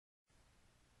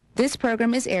This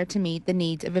program is aired to meet the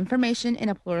needs of information in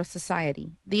a plural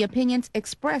society. The opinions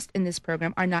expressed in this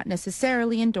program are not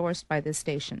necessarily endorsed by this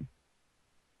station.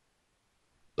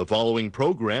 The following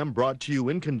program brought to you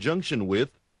in conjunction with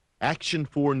Action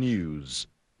 4 News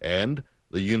and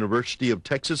the University of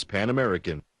Texas Pan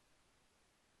American.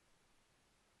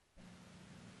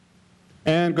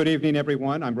 And good evening,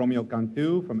 everyone. I'm Romeo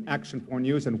Cantu from Action 4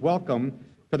 News, and welcome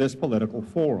to this political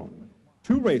forum.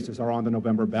 Two races are on the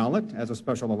November ballot as a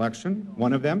special election.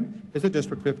 One of them is the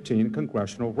District 15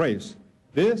 congressional race.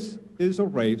 This is a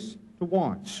race to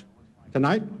watch.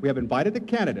 Tonight, we have invited the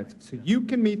candidates so you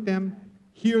can meet them,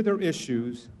 hear their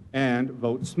issues, and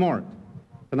vote smart.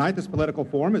 Tonight, this political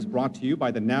forum is brought to you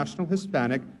by the National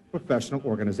Hispanic Professional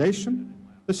Organization,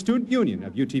 the Student Union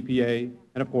of UTPA,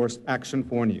 and of course, Action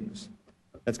 4 News.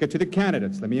 Let's get to the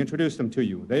candidates. Let me introduce them to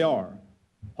you. They are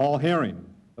Paul Haring,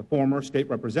 the former state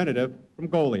representative from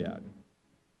Goliad;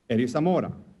 Eddie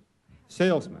Zamora,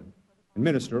 salesman and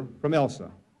minister from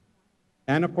ELSA;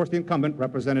 and of course the incumbent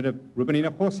Representative Ruben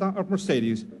Hinojosa of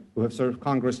Mercedes, who have served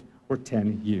Congress for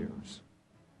 10 years.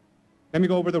 Let me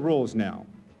go over the rules now.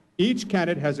 Each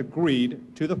candidate has agreed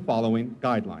to the following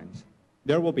guidelines.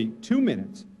 There will be 2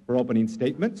 minutes for opening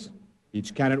statements.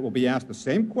 Each candidate will be asked the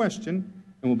same question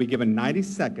and will be given 90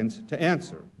 seconds to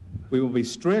answer. We will be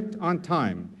strict on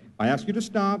time. I ask you to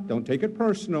stop, don't take it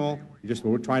personal.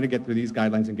 We're trying to get through these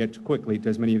guidelines and get quickly to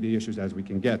as many of the issues as we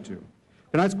can get to.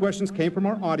 Tonight's questions came from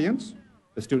our audience,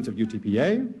 the students of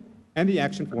UTPA, and the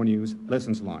Action 4 News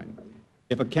Listens line.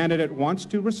 If a candidate wants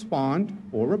to respond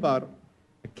or rebut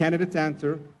a candidate's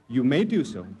answer, you may do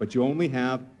so, but you only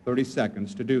have 30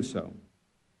 seconds to do so.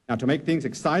 Now, to make things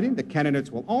exciting, the candidates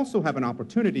will also have an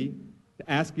opportunity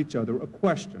to ask each other a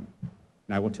question.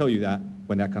 And I will tell you that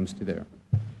when that comes to there.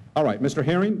 All right, Mr.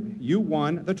 Haring, you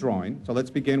won the drawing, so let's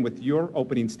begin with your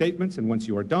opening statements, and once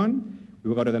you are done, we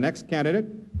will go to the next candidate,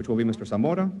 which will be Mr.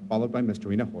 Zamora, followed by Mr.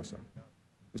 Hinojosa.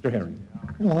 Mr. Haring.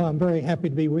 Well, I'm very happy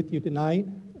to be with you tonight.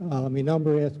 Mi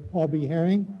nombre es Paul B.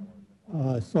 Haring.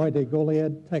 Soy de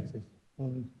Goliad, Texas,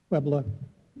 on Pueblo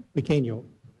Pequeño,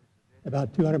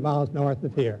 about 200 miles north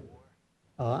of here.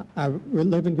 I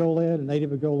live in Goliad, a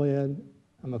native of Goliad.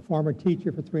 I'm a former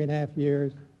teacher for 3.5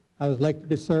 years. I was elected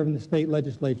to serve in the state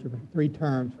legislature for 3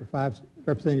 terms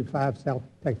representing 5 South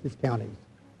Texas counties.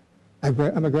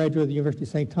 I'm a graduate of the University of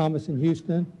St. Thomas in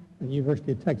Houston and the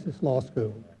University of Texas Law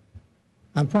School.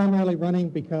 I'm primarily running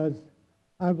because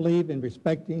I believe in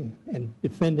respecting and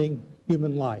defending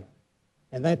human life.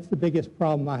 And that's the biggest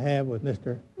problem I have with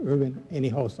Mr. Ruben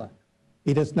Hinojosa.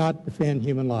 He does not defend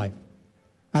human life.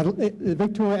 The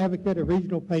Victoria Advocate, a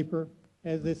regional paper,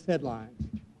 has this headline: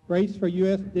 Race for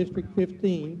U.S. District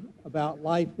 15 about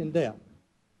life and death.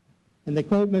 And they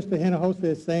quote Mr. Hinojosa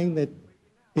as saying that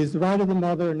it is the right of the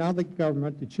mother and not the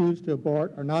government to choose to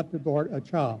abort or not to abort a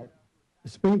child. The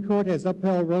Supreme Court has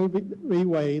upheld Roe v.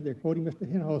 Wade. They're quoting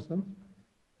Mr. Hinojosa.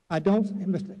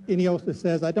 Mr. Hinojosa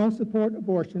says, I don't support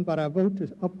abortion, but I vote to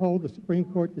uphold the Supreme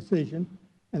Court decision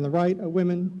and the right of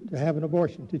women to have an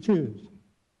abortion, to choose.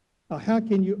 How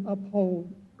can you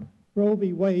uphold Roe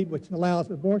v. Wade, which allows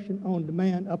abortion on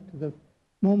demand up to the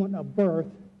moment of birth,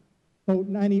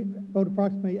 vote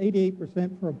approximately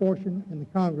 88% for abortion in the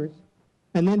Congress,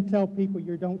 and then tell people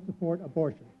you don't support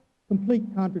abortion? Complete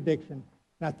contradiction.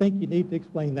 And I think you need to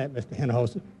explain that, Mr.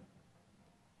 Hinojosa.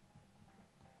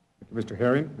 Mr.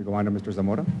 Haring, we go on to Mr.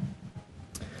 Zamora.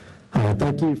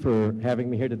 Thank you for having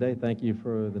me here today. Thank you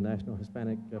for the National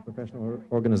Hispanic Professional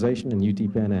Organization and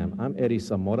UT Pan Am. I'm Eddie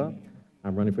Zamora.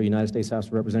 I'm running for United States House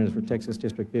of Representatives for Texas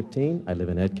District 15. I live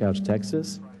in Edcouch,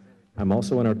 Texas. I'm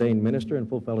also an ordained minister in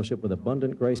full fellowship with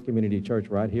Abundant Grace Community Church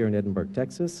right here in Edinburgh,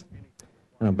 Texas.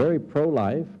 And I'm very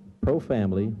pro-life,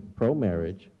 pro-family,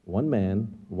 pro-marriage, one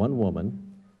man, one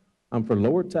woman. I'm for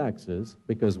lower taxes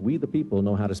because we the people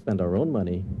know how to spend our own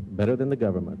money better than the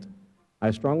government.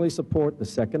 I strongly support the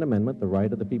Second Amendment, the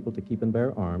right of the people to keep and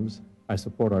bear arms. I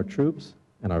support our troops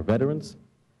and our veterans.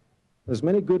 There's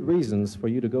many good reasons for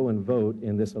you to go and vote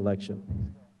in this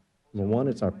election. Number one,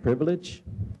 it's our privilege,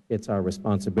 it's our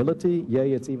responsibility,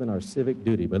 yea, it's even our civic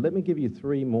duty. But let me give you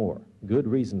 3 more good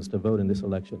reasons to vote in this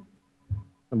election.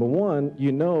 Number one,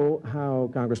 you know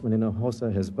how Congressman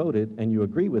Hinojosa has voted, and you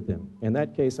agree with him. In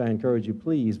that case, I encourage you,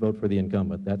 please vote for the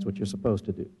incumbent. That's what you're supposed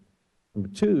to do. Number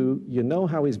 2, you know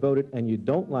how he's voted, and you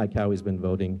don't like how he's been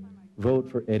voting. Vote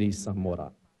for Eddie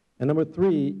Zamora. And number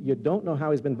 3, you don't know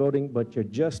how he's been voting, but you're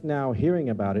just now hearing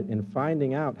about it and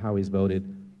finding out how he's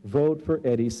voted. Vote for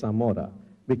Eddie Zamora,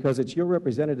 because it's your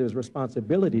representative's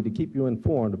responsibility to keep you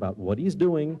informed about what he's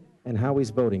doing and how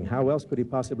he's voting. How else could he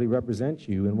possibly represent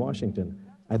you in Washington?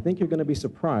 I think you're going to be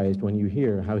surprised when you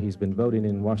hear how he's been voting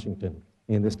in Washington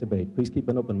in this debate. Please keep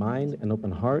an open mind, an open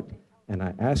heart, and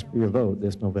I ask for your vote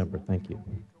this November. Thank you.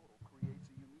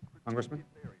 Congressman?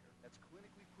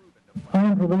 I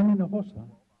am Ruben Hinojosa,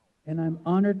 and I'm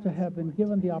honored to have been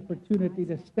given the opportunity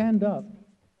to stand up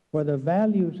for the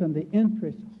values and the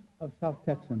interests of South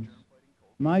Texans.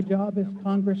 My job as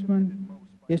Congressman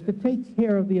is to take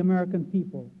care of the American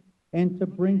people and to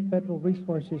bring federal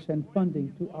resources and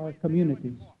funding to our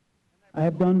communities. I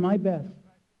have done my best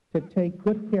to take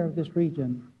good care of this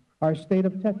region, our state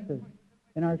of Texas,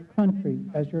 and our country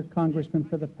as your Congressman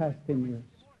for the past 10 years.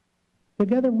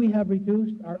 Together, we have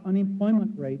reduced our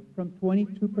unemployment rate from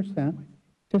 22%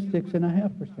 to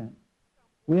 6.5%.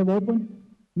 We have opened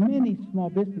many small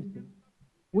businesses.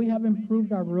 We have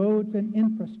improved our roads and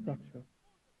infrastructure.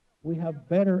 We have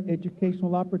better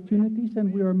educational opportunities,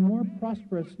 and we are more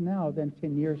prosperous now than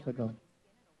 10 years ago.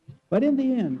 But in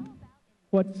the end,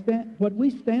 what we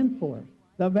stand for,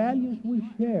 the values we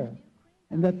share,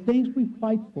 and the things we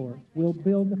fight for will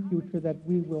build a future that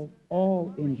we will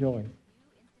all enjoy.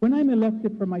 When I'm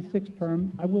elected for my 6th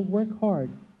term, I will work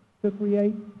hard to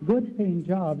create good-paying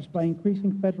jobs by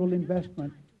increasing federal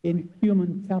investment in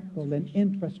human capital and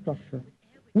infrastructure.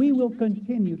 We will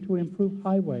continue to improve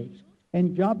highways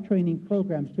and job training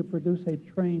programs to produce a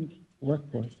trained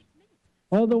workforce.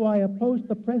 Although I opposed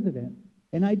the president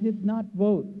and I did not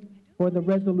vote for the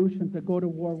resolution to go to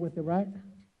war with Iraq,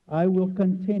 I will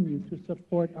continue to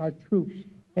support our troops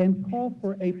and call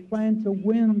for a plan to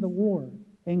win the war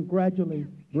and gradually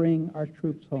bring our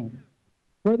troops home.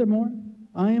 Furthermore,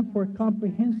 I am for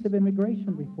comprehensive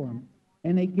immigration reform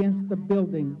and against the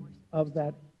building of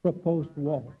that proposed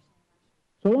wall.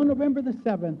 So on November the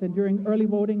 7th and during early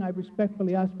voting, I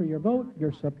respectfully ask for your vote,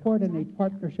 your support, and a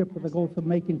partnership with the goals of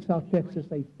making South Texas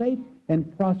a safe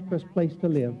and prosperous place to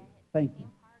live. Thank you.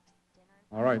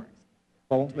 All right.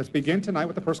 Well, let's begin tonight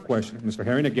with the first question. Mr.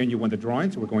 Haring, again, you won the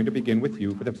drawing, so we're going to begin with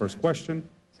you for the first question.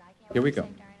 Here we go.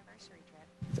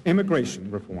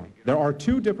 Immigration reform. There are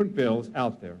 2 different bills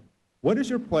out there. What is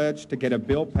your pledge to get a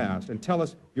bill passed? And tell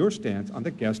us your stance on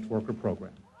the guest worker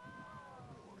program.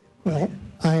 Well,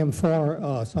 I am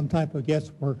for some type of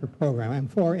guest worker program. I'm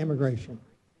for immigration.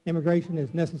 Immigration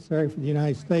is necessary for the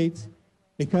United States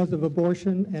because of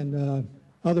abortion and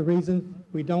other reasons.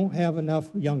 We don't have enough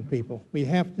young people. We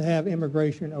have to have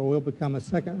immigration or we'll become a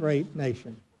second-rate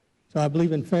nation. So I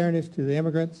believe in fairness to the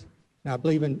immigrants, and I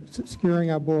believe in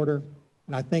securing our border,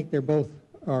 and I think they're both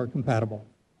are compatible.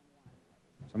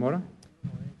 Zamora?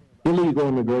 Illegal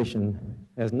immigration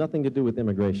has nothing to do with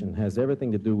immigration, has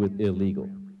everything to do with illegal.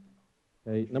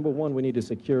 Okay, number one, we need to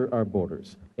secure our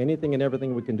borders. Anything and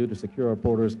everything we can do to secure our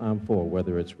borders, I'm for,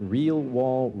 whether it's real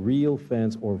wall, real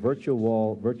fence, or virtual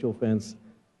wall, virtual fence,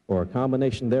 or a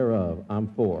combination thereof, I'm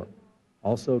for.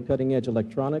 Also, cutting-edge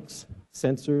electronics,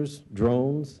 sensors,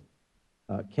 drones,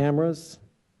 cameras.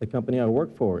 The company I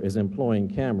work for is employing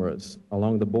cameras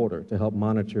along the border to help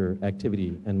monitor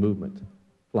activity and movement.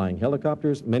 Flying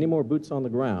helicopters, many more boots on the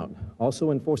ground. Also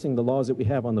enforcing the laws that we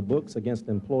have on the books against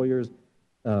employers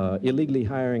illegally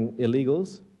hiring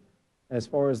illegals. As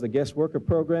far as the guest worker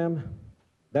program,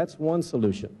 that's one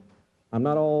solution. I'm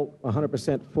not all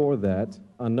 100% for that.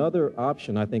 Another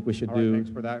option I think we should do... Thanks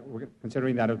for that. We're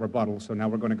considering that as rebuttal, so now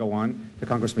we're going to go on to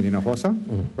Congressman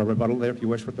Hinojosa for a rebuttal there, if you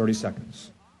wish, for 30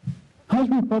 seconds. House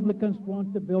Republicans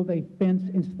want to build a fence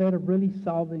instead of really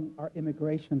solving our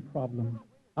immigration problem.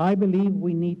 I believe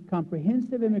we need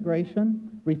comprehensive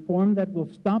immigration reform that will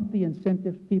stop the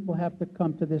incentives people have to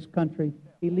come to this country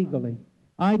illegally.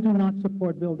 I do not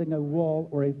support building a wall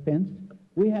or a fence.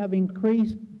 We have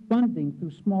increased funding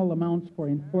through small amounts for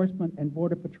enforcement and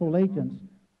Border Patrol agents,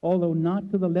 although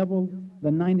not to the level the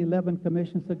 9/11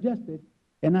 Commission suggested,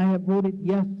 and I have voted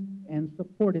yes and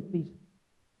supported these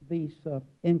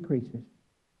increases.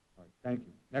 All right, thank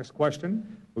you. Next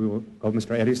question, we will go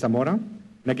Mr. Eddie Zamora.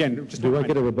 And again, just do I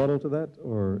get a rebuttal to that,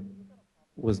 or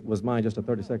was mine just a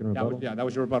 30-second rebuttal? That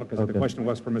was your rebuttal because the question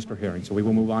was for Mr. Haring. So we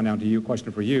will move on now to you,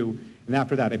 question for you. And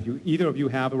after that, if either of you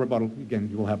have a rebuttal, again,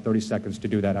 you will have 30 seconds to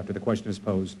do that after the question is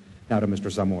posed now to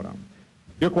Mr. Zamora.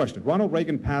 Your question. Ronald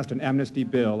Reagan passed an amnesty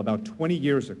bill about 20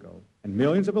 years ago, and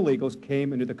millions of illegals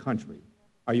came into the country.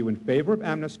 Are you in favor of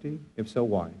amnesty? If so,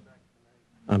 why?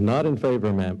 I'm not in favor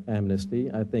of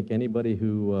amnesty. I think anybody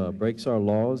who breaks our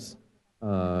laws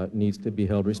needs to be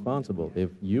held responsible. If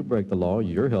you break the law,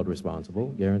 you're held responsible,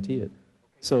 guarantee it.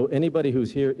 So anybody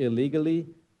who's here illegally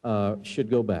should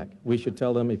go back. We should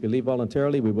tell them, if you leave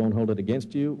voluntarily, we won't hold it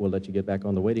against you. We'll let you get back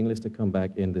on the waiting list to come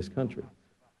back in this country.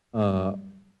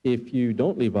 If you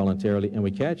don't leave voluntarily and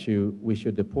we catch you, we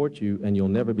should deport you and you'll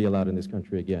never be allowed in this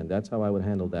country again. That's how I would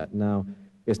handle that. Now,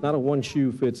 It's not a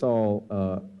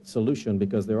one-shoe-fits-all solution,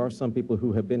 because there are some people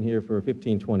who have been here for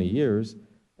 15, 20 years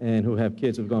and who have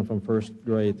kids who've gone from first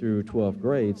grade through 12th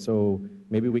grade, so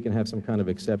maybe we can have some kind of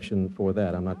exception for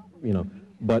that. I'm not,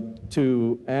 but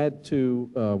to add to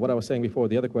what I was saying before,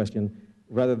 the other question,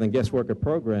 rather than guest worker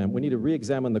program, we need to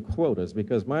re-examine the quotas,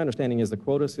 because my understanding is the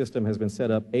quota system has been set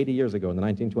up 80 years ago in the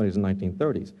 1920s and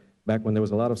 1930s, back when there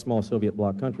was a lot of small Soviet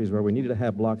bloc countries where we needed to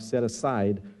have blocks set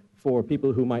aside for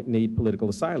people who might need political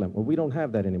asylum. Well, we don't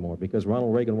have that anymore, because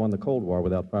Ronald Reagan won the Cold War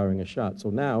without firing a shot. So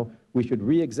now we should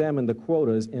re-examine the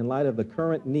quotas in light of the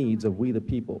current needs of we the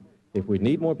people. If we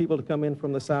need more people to come in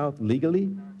from the South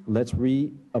legally, let's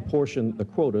reapportion the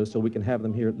quotas so we can have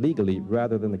them here legally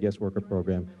rather than the guest worker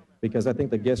program, because I think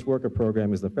the guest worker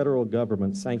program is the federal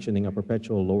government sanctioning a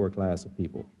perpetual lower class of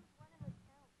people.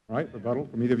 All right, rebuttal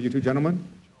from either of you two gentlemen.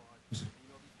 Mr.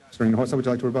 Hinojosa, would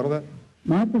you like to rebuttal that?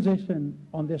 My position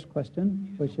on this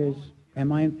question, which is,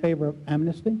 am I in favor of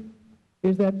amnesty,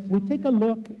 is that we take a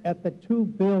look at the two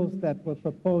bills that were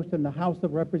proposed in the House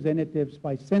of Representatives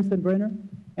by Sensenbrenner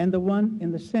and the one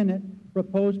in the Senate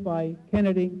proposed by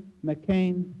Kennedy,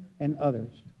 McCain, and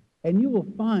others. And you will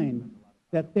find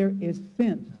that there is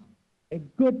sense, a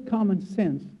good common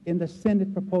sense in the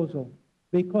Senate proposal,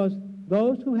 because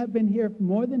those who have been here for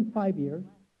more than 5 years,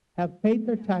 have paid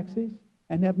their taxes,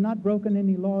 and have not broken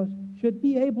any laws, should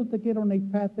be able to get on a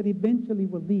path that eventually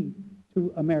will lead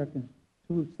to Americans,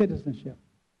 to citizenship.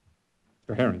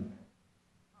 Mr. Haring.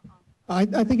 I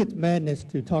think it's madness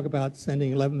to talk about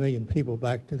sending 11 million people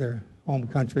back to their home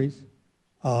countries.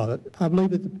 I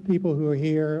believe that the people who are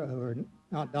here, who are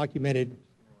not documented,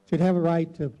 should have a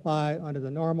right to apply under the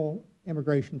normal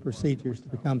immigration procedures to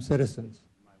become citizens.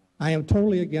 I am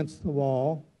totally against the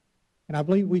wall, and I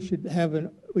believe we should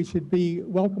be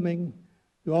welcoming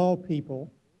to all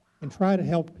people and try to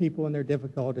help people in their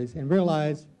difficulties, and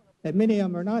realize that many of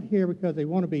them are not here because they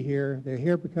want to be here. They're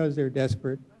here because they're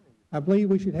desperate. I believe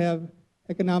we should have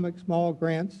economic small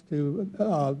grants to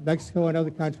Mexico and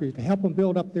other countries to help them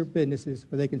build up their businesses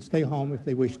where they can stay home if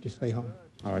they wish to stay home.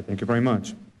 All right, thank you very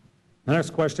much. The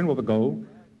next question will go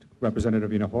to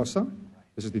Representative Hinojosa.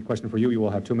 This is the question for you. You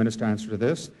will have 2 minutes to answer to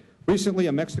this. Recently,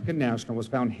 a Mexican national was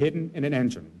found hidden in an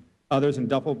engine, others in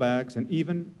duffel bags, and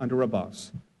even under a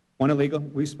bus. One illegal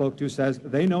we spoke to says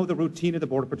they know the routine of the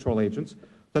Border Patrol agents,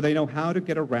 so they know how to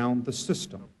get around the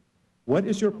system. What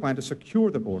is your plan to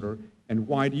secure the border, and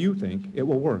why do you think it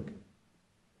will work?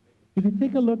 If you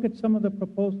take a look at some of the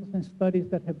proposals and studies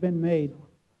that have been made,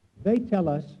 they tell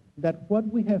us that what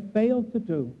we have failed to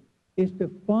do is to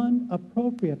fund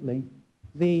appropriately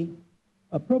the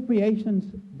appropriations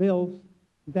bills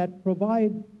that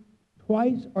provide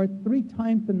twice or 3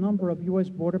 times the number of U.S.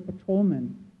 Border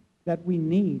Patrolmen that we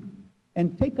need.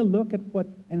 And take a look at what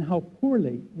and how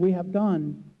poorly we have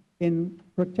done in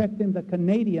protecting the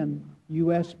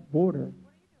Canadian-U.S. border,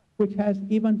 which has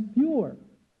even fewer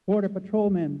Border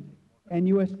Patrolmen and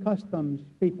U.S. Customs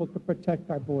people to protect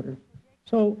our borders.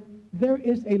 So there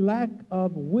is a lack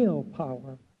of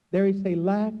willpower. There is a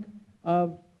lack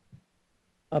of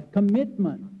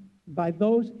commitment by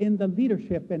those in the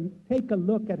leadership. And take a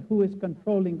look at who is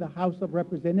controlling the House of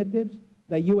Representatives,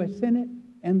 the U.S. Senate,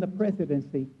 and the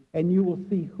presidency, and you will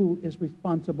see who is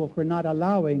responsible for not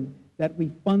allowing that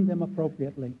we fund them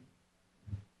appropriately.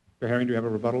 Mr. Haring, do you have a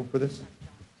rebuttal for this?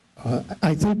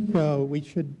 I think we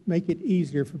should make it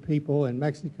easier for people in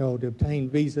Mexico to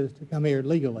obtain visas to come here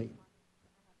legally.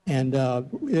 And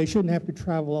they shouldn't have to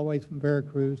travel all the way from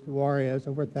Veracruz to Juarez,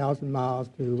 over 1,000 miles,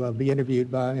 to be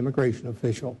interviewed by an immigration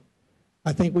official.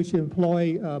 I think we should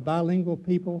employ bilingual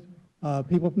people,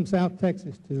 people from South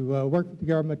Texas, to work with the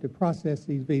government to process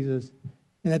these visas.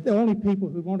 And that the only people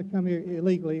who want to come here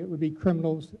illegally, it would be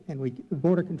criminals, and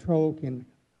Border Control can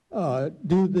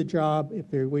do the job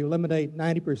if we eliminate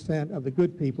 90% of the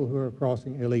good people who are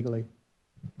crossing illegally.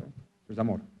 Mr.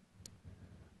 Zamora.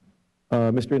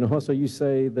 Mr. Hinojosa, you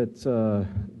say that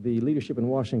the leadership in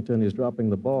Washington is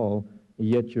dropping the ball,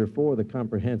 yet you're for the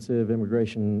comprehensive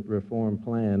immigration reform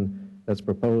plan that's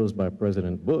proposed by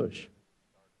President Bush.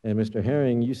 And Mr.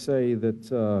 Haring, you say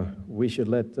that we should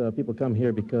let people come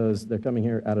here because they're coming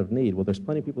here out of need. Well, there's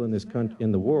plenty of people in this country,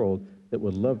 in the world, that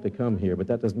would love to come here, but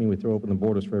that doesn't mean we throw open the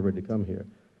borders for everybody to come here.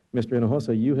 Mr.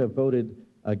 Hinojosa, you have voted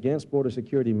against border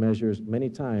security measures many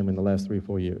times in the last 3 or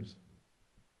 4 years.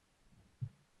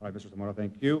 All right, Mr. Zamora,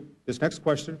 thank you. This next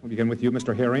question, we'll begin with you,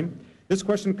 Mr. Haring. This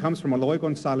question comes from Eloy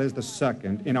Gonzalez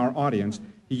II in our audience.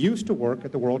 He used to work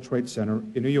at the World Trade Center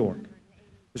in New York.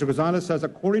 Mr. Gonzalez says,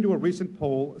 according to a recent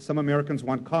poll, some Americans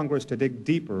want Congress to dig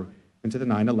deeper into the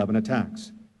 9/11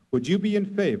 attacks. Would you be in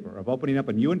favor of opening up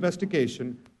a new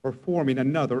investigation or forming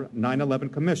another 9/11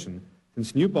 commission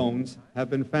since new bones have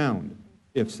been found?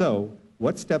 If so,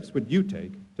 what steps would you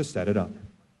take to set it up?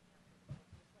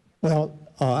 Well,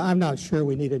 I'm not sure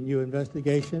we need a new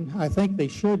investigation. I think they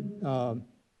should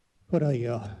put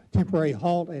a temporary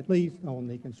halt, at least, on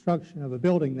the construction of a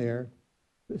building there,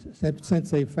 since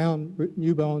they found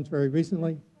new bones very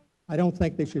recently. I don't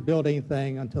think they should build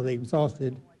anything until they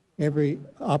exhausted every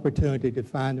opportunity to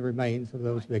find the remains of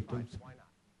those victims.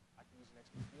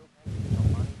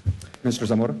 Mr.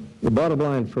 Zamora? The bottom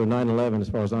line for 9/11, as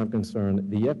far as I'm concerned,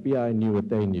 the FBI knew what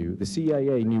they knew, the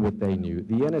CIA knew what they knew,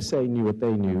 the NSA knew what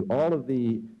they knew, all of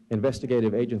the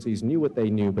investigative agencies knew what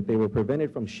they knew, but they were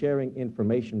prevented from sharing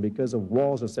information because of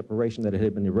walls of separation that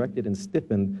had been erected and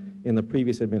stiffened in the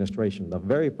previous administration. The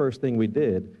very first thing we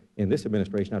did in this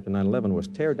administration after 9/11 was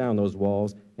tear down those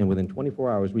walls, and within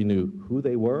 24 hours we knew who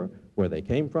they were, where they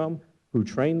came from, who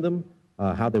trained them,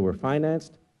 how they were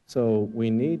financed. So we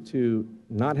need to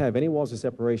not have any walls of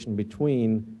separation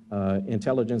between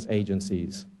intelligence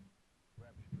agencies.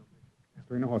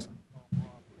 Mr. Hinojosa.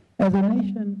 As a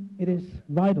nation, it is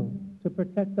vital to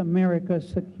protect America's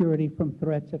security from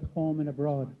threats at home and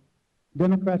abroad.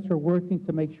 Democrats are working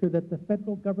to make sure that the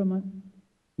federal government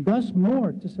does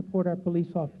more to support our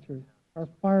police officers, our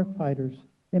firefighters,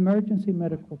 emergency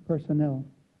medical personnel,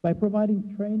 by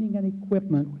providing training and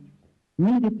equipment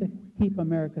needed to keep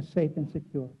America safe and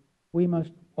secure. We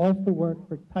must also work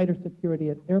for tighter security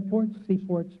at airports,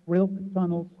 seaports, rail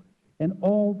tunnels, and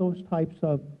all those types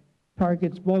of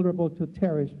targets vulnerable to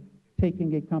terrorists,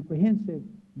 taking a comprehensive,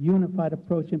 unified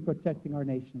approach in protecting our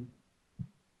nation.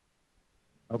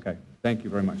 Okay, thank you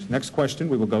very much. Next question,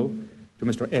 we will go to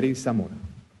Mr. Eddie Zamora.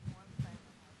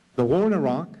 The war in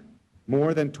Iraq,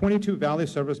 more than 22 Valley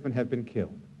servicemen have been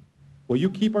killed. Will you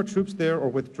keep our troops there or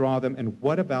withdraw them, and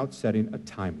what about setting a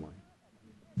timeline?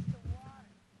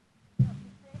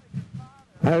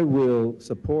 I will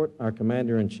support our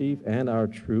commander-in-chief and our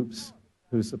troops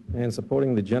and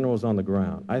supporting the generals on the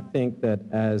ground. I think that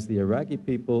as the Iraqi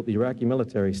people, the Iraqi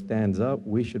military stands up,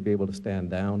 we should be able to stand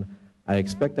down. I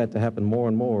expect that to happen more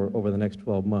and more over the next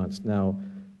 12 months. Now,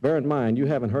 bear in mind, you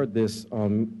haven't heard this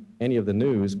on any of the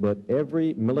news, but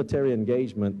every military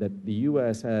engagement that the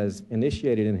U.S. has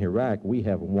initiated in Iraq, we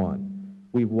have won.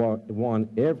 We've won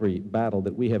every battle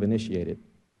that we have initiated.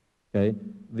 Okay?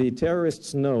 The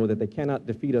terrorists know that they cannot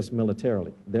defeat us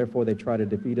militarily. Therefore, they try to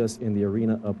defeat us in the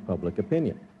arena of public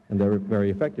opinion. And they're very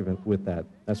effective with that.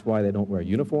 That's why they don't wear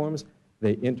uniforms.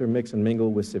 They intermix and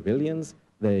mingle with civilians.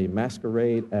 They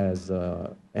masquerade as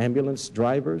ambulance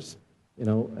drivers, you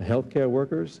know, healthcare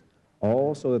workers,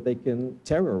 all so that they can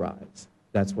terrorize.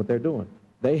 That's what they're doing.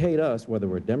 They hate us, whether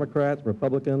we're Democrat,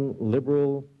 Republican,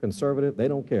 liberal, conservative. They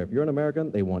don't care. If you're an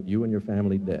American, they want you and your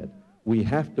family dead. We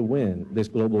have to win this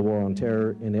global war on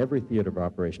terror in every theater of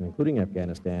operation, including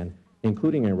Afghanistan,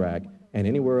 including Iraq, and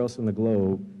anywhere else in the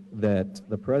globe that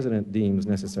the president deems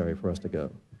necessary for us to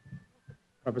go.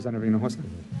 Representative Hinojosa.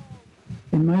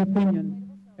 In my opinion,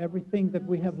 everything that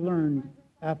we have learned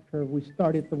after we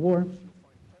started the war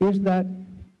is that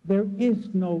there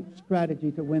is no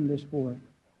strategy to win this war.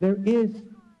 There is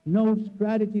no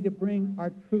strategy to bring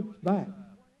our troops back.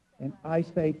 And I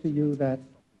say to you that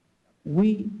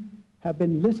we have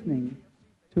been listening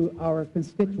to our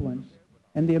constituents,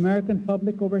 and the American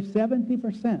public, over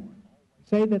 70%,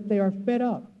 say that they are fed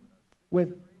up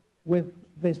with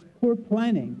this poor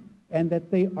planning and that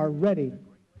they are ready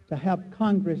to have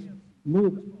Congress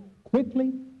move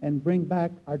quickly and bring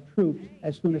back our troops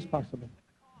as soon as possible.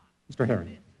 Mr.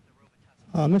 Haring.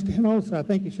 Mr. Hinojosa, I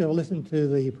think you should have listened to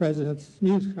the President's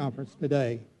news conference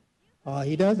today.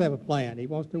 He does have a plan. He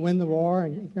wants to win the war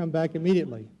and come back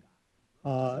immediately.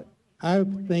 I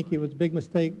think it was a big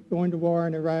mistake going to war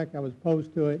in Iraq. I was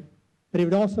opposed to it. But it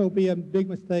would also be a big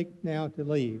mistake now to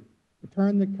leave, to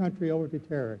turn the country over to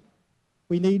terrorists.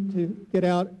 We need to get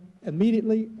out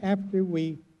immediately after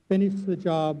we finish the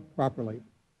job properly.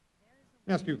 Let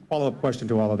me ask you a follow-up question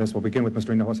to all of this. We'll begin with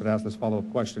Mr. Hinojosa to ask this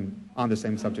follow-up question on the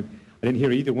same subject. I didn't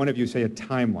hear either one of you say a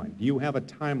timeline. Do you have a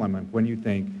timeline on when you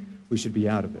think we should be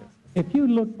out of this? If you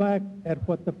look back at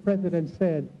what the President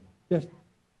said just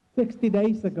 60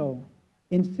 days ago,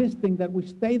 insisting that we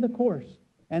stay the course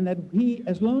and that he,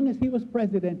 as long as he was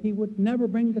president, he would never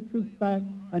bring the troops back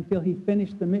until he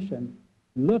finished the mission.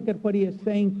 Look at what he is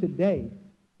saying today,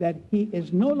 that he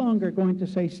is no longer going to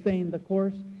say stay in the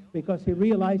course because he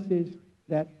realizes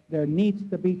that there needs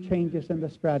to be changes in the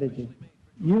strategy.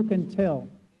 You can tell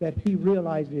that he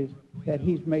realizes that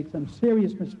he's made some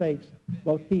serious mistakes,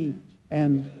 both he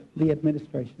and the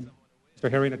administration.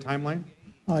 Mr. Haring, a timeline?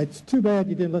 It's too bad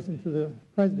you didn't listen to the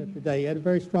President today. He had a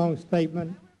very strong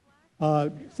statement.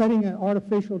 Setting an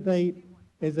artificial date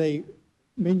is a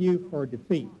menu for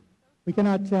defeat. We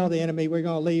cannot tell the enemy we're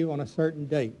going to leave on a certain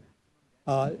date.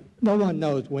 No one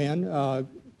knows when.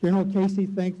 General Casey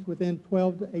thinks within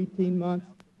 12 to 18 months,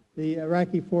 the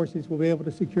Iraqi forces will be able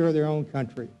to secure their own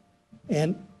country.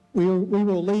 And we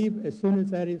will leave as soon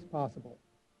as that is possible.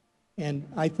 And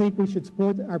I think we should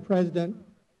support our president,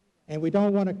 and we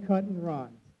don't want to cut and run.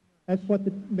 That's what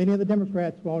many of the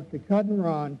Democrats want, to cut and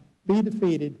run, be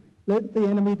defeated, let the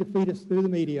enemy defeat us through the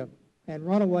media, and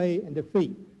run away and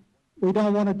defeat. We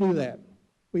don't want to do that.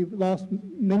 We've lost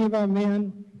many of our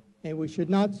men, and we should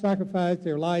not sacrifice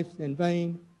their lives in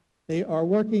vain. They are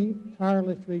working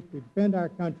tirelessly to defend our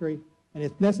country, and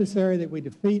it's necessary that we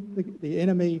defeat the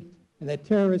enemy and that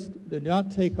terrorists do not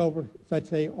take over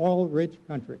such an oil-rich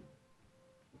country.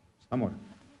 Zamora.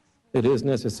 It is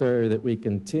necessary that we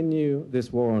continue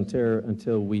this war on terror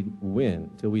until we win,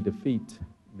 until we defeat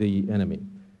the enemy.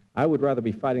 I would rather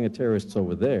be fighting the terrorists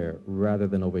over there rather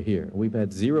than over here. We've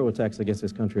had 0 attacks against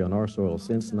this country on our soil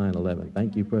since 9/11.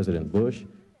 Thank you, President Bush.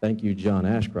 Thank you, John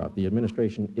Ashcroft. The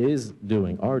administration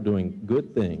are doing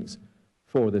good things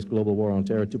for this global war on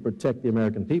terror to protect the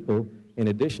American people, in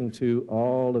addition to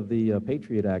all of the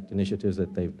Patriot Act initiatives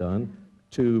that they've done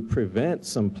to prevent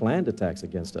some planned attacks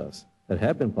against us that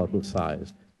have been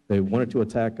publicized. They wanted to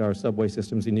attack our subway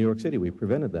systems in New York City. We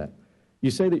prevented that.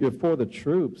 You say that you're for the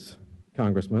troops,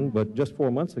 Congressman, but just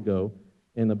 4 months ago,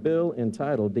 in a bill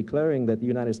entitled Declaring that the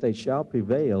United States shall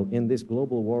prevail in this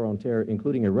global war on terror,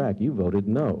 including Iraq, you voted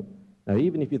no. Now,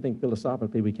 even if you think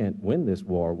philosophically we can't win this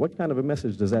war, what kind of a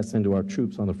message does that send to our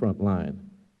troops on the front line?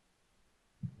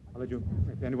 I'll let you,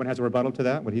 if anyone has a rebuttal to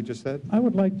that, what he just said. I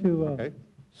would like to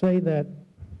say that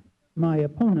my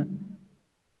opponent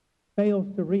fails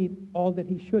to read all that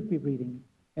he should be reading,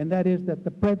 and that is that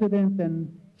the President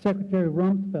and Secretary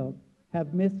Rumsfeld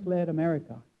have misled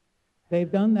America.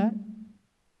 They've done that.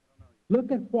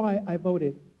 Look at why I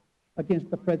voted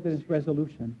against the President's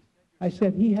resolution. I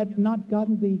said he had not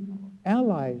gotten the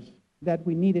allies that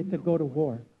we needed to go to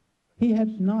war. He has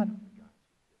not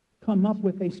come up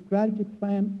with a strategy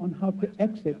plan on how to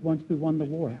exit once we won the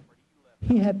war.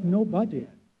 He had no budget.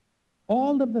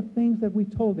 All of the things that we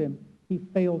told him, he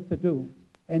failed to do.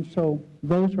 And so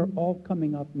those are all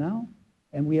coming up now,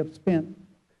 and we have spent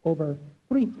over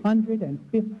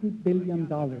 $350 billion.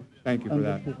 Thank you for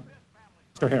that.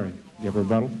 Mr. Haring, do you have a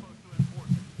rebuttal?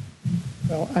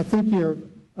 Well, I think you're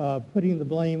putting the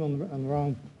blame on the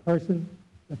wrong person.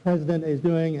 The president is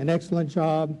doing an excellent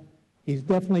job. He's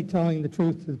definitely telling the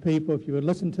truth to the people. If you would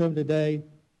listen to him today,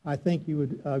 I think you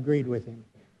would agree with him.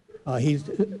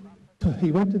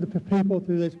 He went to the people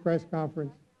through this press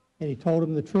conference, and he told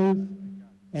them the truth.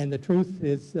 And the truth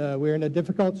is we're in a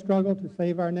difficult struggle to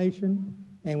save our nation,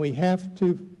 and we have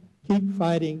to keep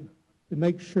fighting to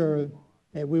make sure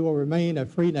that we will remain a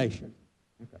free nation.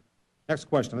 Okay. Next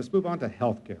question. Let's move on to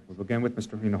health care. We'll begin with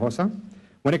Mr. Hinojosa.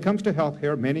 When it comes to health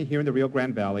care, many here in the Rio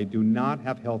Grande Valley do not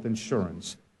have health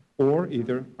insurance or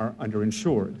either are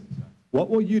underinsured. What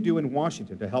will you do in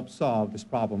Washington to help solve this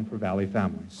problem for Valley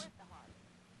families?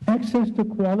 Access to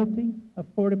quality,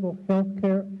 affordable health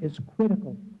care is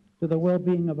critical to the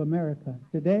well-being of America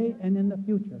today and in the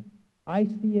future. I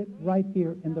see it right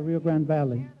here in the Rio Grande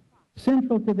Valley.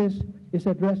 Central to this is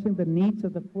addressing the needs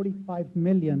of the 45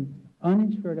 million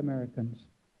uninsured Americans,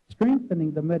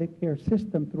 strengthening the Medicare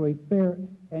system through a fair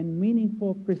and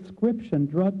meaningful prescription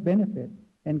drug benefit,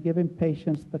 and giving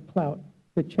patients the clout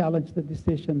to challenge the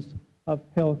decisions of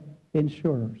health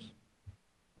insurers.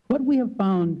 What we have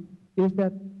found is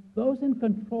that those in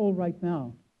control right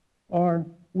now are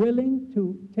willing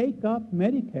to take up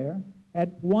Medicare at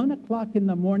 1 o'clock in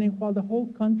the morning while the whole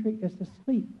country is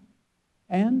asleep.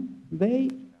 And they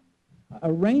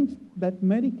arranged that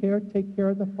Medicare take care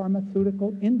of the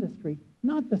pharmaceutical industry,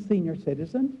 not the senior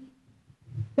citizens.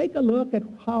 Take a look at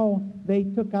how they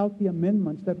took out the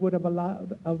amendments that would have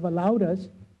allowed us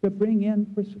to bring in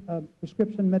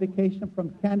prescription medication from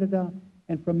Canada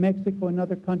and from Mexico and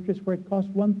other countries where it costs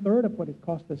 1/3 of what it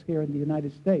cost us here in the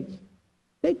United States.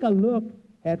 Take a look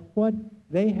at what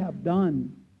they have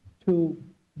done to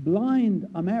blind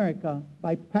America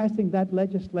by passing that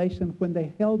legislation when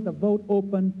they held the vote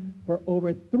open for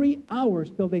over 3 hours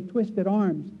till they twisted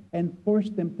arms and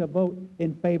forced them to vote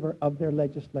in favor of their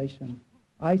legislation.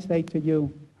 I say to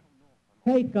you,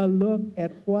 take a look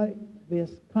at what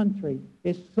this country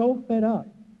is so fed up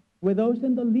with those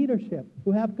in the leadership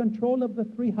who have control of the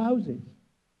 3 houses,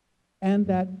 and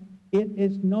that it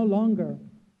is no longer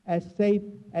as safe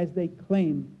as they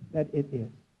claim that it is.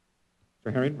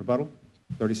 Mr. Haring, rebuttal,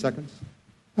 30 seconds.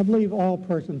 I believe all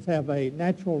persons have a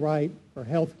natural right for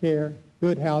health care,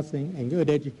 good housing, and good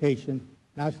education,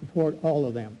 and I support all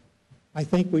of them. I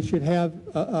think we should have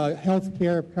health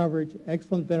care coverage,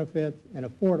 excellent benefits, and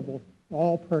affordable for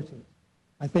all persons.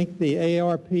 I think the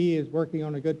AARP is working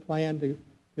on a good plan to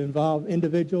involve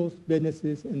individuals,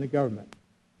 businesses, and the government.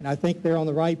 And I think they're on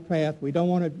the right path. We don't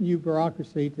want a new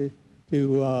bureaucracy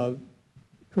to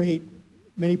create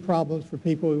many problems for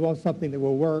people. We want something that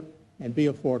will work and be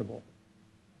affordable.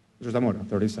 Mr. Zamora,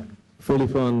 30 seconds. Fully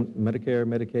fund Medicare,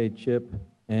 Medicaid, CHIP,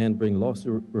 and bring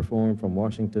lawsuit reform from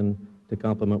Washington to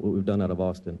complement what we've done out of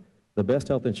Austin. The best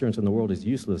health insurance in the world is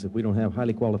useless if we don't have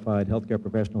highly qualified healthcare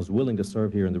professionals willing to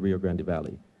serve here in the Rio Grande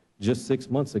Valley. Just 6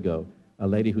 months ago, a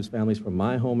lady whose family's from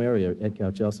my home area, Ed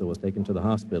Cauchelsa, was taken to the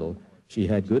hospital. She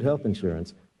had good health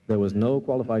insurance. There was no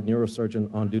qualified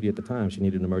neurosurgeon on duty at the time. She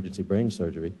needed emergency brain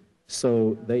surgery.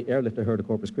 So they airlifted her to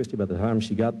Corpus Christi. By the time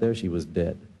she got there, she was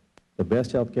dead. The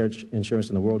best health care insurance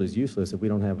in the world is useless if we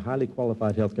don't have highly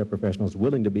qualified healthcare professionals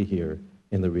willing to be here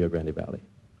in the Rio Grande Valley.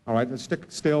 All right, let's stick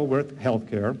still with health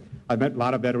care. I've met a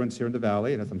lot of veterans here in the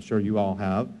Valley, and as I'm sure you all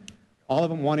have, all of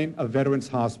them wanting a veterans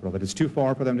hospital, that it's too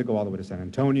far for them to go all the way to San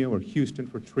Antonio or Houston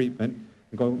for treatment.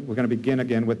 We're going to begin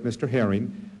again with Mr.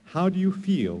 Haring. How do you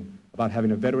feel about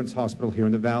having a veterans hospital here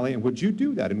in the Valley, and would you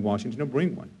do that in Washington or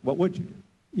bring one? What would you do?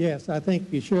 Yes, I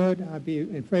think you should. I'd be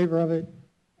in favor of it.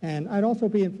 And I'd also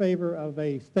be in favor of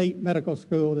a state medical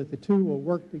school that the two will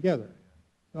work together.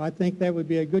 So I think that would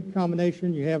be a good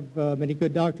combination. You have many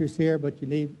good doctors here, but you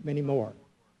need many more.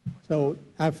 So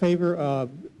I favor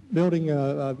building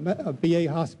a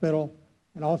VA hospital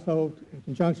and also, in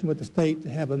conjunction with the state, to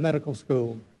have a medical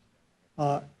school.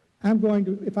 I'm going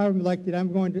to, if I'm elected,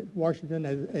 I'm going to Washington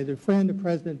as a friend of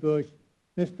President Bush.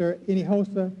 Mr.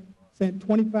 Hinojosa sent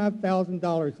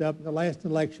 $25,000 up in the last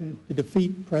election to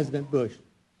defeat President Bush.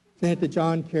 Sent it to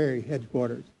John Kerry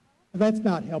headquarters. That's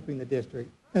not helping the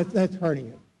district. That's hurting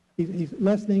it. He's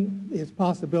lessening his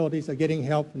possibilities of getting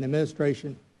help from the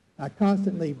administration by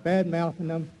constantly bad-mouthing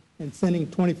them and sending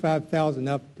 $25,000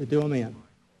 up to do them in.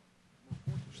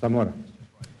 Zamora.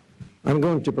 I'm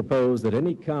going to propose that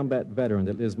any combat veteran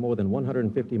that lives more than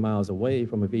 150 miles away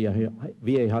from a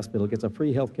VA hospital gets a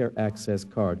free health care access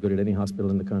card good at any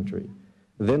hospital in the country.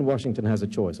 Then Washington has a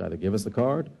choice, either give us the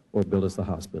card or build us the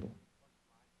hospital.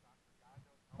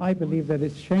 I believe that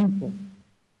it's shameful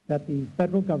that the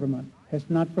federal government has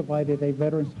not provided a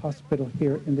veterans hospital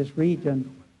here in this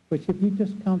region, which if you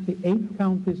just count the 8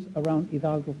 counties around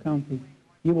Hidalgo County,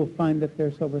 you will find that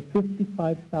there's over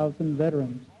 55,000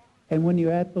 veterans. And when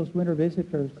you add those winter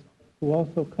visitors who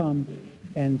also come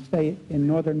and stay in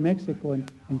northern Mexico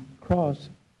and cross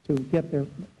to get their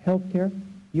health care,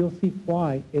 you'll see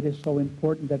why it is so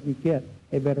important that we get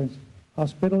a veterans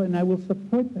hospital, and I will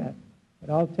support that. But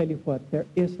I'll tell you what, there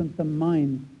isn't the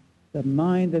mind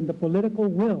and the political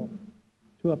will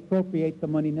to appropriate the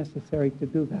money necessary to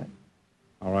do that.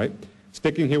 All right.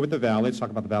 Sticking here with the Valley, let's talk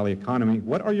about the Valley economy.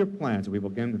 What are your plans? We will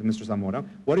begin with Mr. Zamora.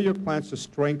 What are your plans to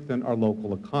strengthen our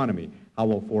local economy? How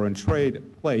will foreign trade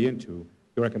play into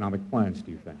your economic plans,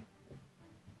 do you think?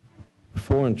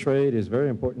 Foreign trade is very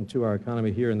important to our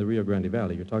economy here in the Rio Grande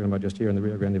Valley. You're talking about just here in the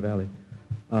Rio Grande Valley.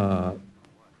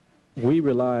 We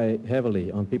rely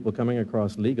heavily on people coming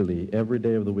across legally every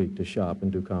day of the week to shop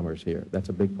and do commerce here. That's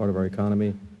a big part of our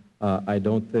economy. I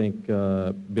don't think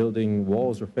building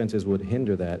walls or fences would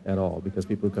hinder that at all, because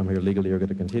people who come here legally are going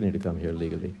to continue to come here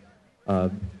legally.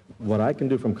 What I can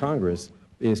do from Congress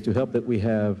is to help that we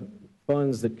have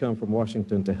funds that come from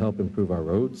Washington to help improve our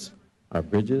roads, our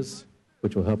bridges,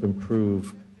 which will help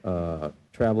improve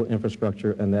travel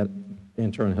infrastructure, and that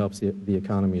in turn helps the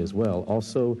economy as well.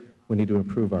 Also, we need to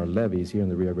improve our levees here in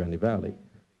the Rio Grande Valley.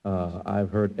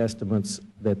 I've heard estimates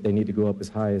that they need to go up as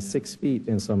high as 6 feet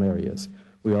in some areas.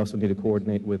 We also need to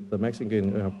coordinate with the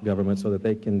Mexican government so that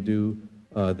they can do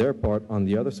their part on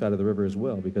the other side of the river as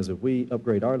well, because if we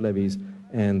upgrade our levees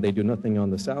and they do nothing on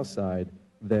the south side,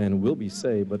 then we'll be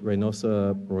safe, but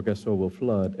Reynosa, Progreso will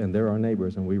flood, and they're our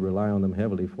neighbors, and we rely on them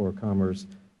heavily for commerce,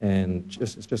 and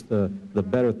it's just the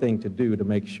better thing to do to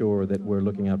make sure that we're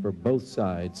looking out for both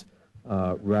sides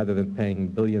rather than paying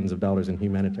billions of dollars in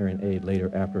humanitarian aid later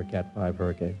after a Cat 5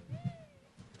 hurricane.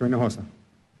 Mr. Hinojosa.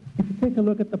 If you take a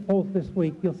look at the polls this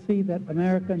week, you'll see that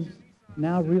Americans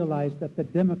now realize that the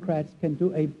Democrats can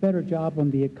do a better job on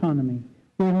the economy.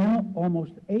 We're now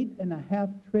almost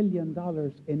 $8.5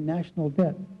 trillion in national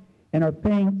debt and are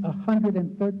paying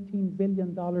 $113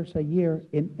 billion a year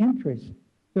in interest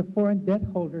to foreign debt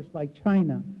holders like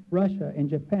China, Russia, and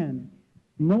Japan,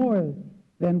 more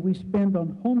than we spend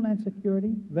on homeland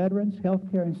security, veterans, health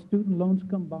care, and student loans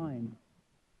combined.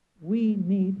 We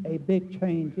need a big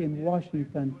change in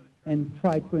Washington and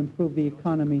try to improve the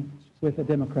economy with the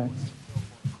Democrats.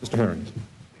 Mr. Haring.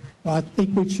 Well, I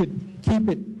think we should keep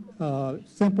it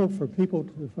simple for people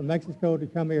from Mexico to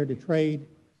come here to trade.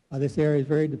 This area is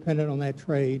very dependent on that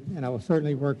trade, and I will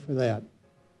certainly work for that.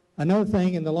 Another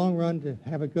thing, in the long run, to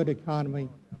have a good economy,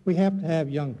 we have to have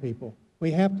young people.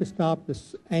 We have to stop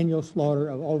this annual slaughter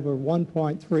of over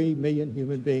 1.3 million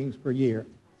human beings per year.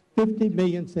 50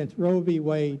 million since Roe v.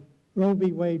 Wade. Roe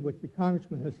v. Wade, which the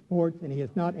congressman has supports, and he has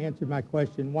not answered my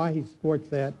question why he supports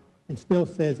that and still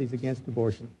says he's against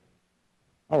abortion.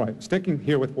 All right, sticking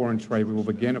here with foreign trade, we will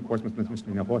begin, of course, with Mr.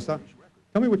 Hinojosa.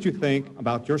 Tell me what you think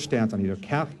about your stance on either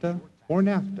CAFTA or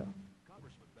NAFTA.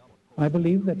 I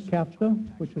believe that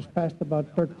CAFTA, which was passed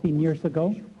about 13 years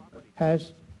ago,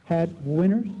 has had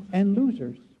winners and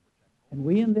losers. And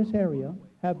we in this area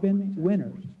have been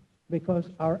winners because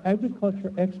our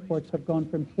agriculture exports have gone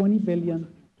from 20 billion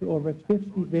to over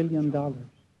 $50 billion.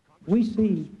 We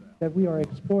see that we are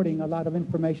exporting a lot of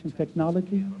information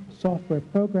technology, software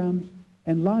programs,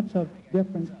 and lots of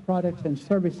different products and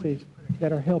services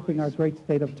that are helping our great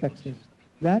state of Texas.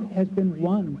 That has been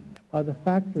one of the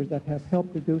factors that has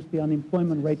helped reduce the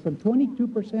unemployment rate from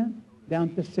 22%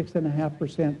 down to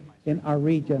 6.5% in our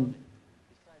region.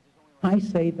 I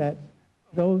say that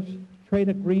those trade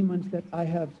agreements that I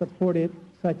have supported,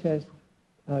 such as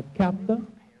CAFTA,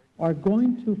 are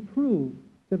going to prove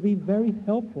to be very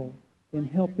helpful in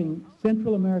helping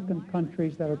Central American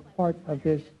countries that are part of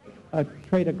this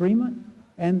trade agreement,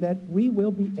 and that we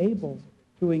will be able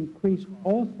to increase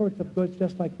all sorts of goods,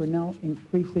 just like we're now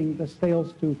increasing the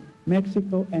sales to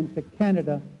Mexico and to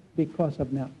Canada because of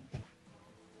NAFTA.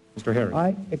 Mr.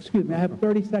 Haring. Excuse me, I have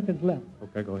 30 seconds left.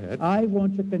 Okay, go ahead. I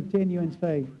want to continue and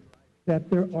say that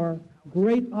there are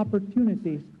great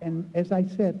opportunities, and as I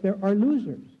said, there are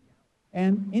losers.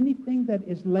 And anything that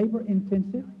is labor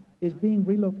intensive is being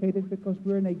relocated because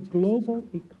we're in a global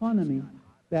economy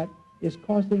that is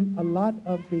causing a lot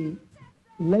of the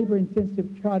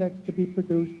labor-intensive products to be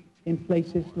produced in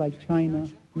places like China,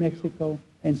 Mexico,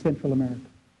 and Central America.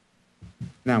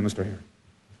 Now, Mr. Haring.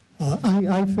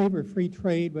 I favor free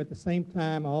trade, but at the same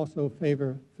time, I also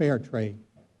favor fair trade.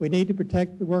 We need to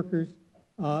protect the workers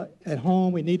at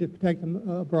home. We need to protect them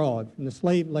abroad from the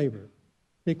slave labor,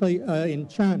 particularly in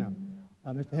China.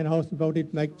 Mr. Hinojosa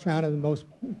voted to make China the most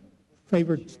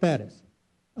favored status.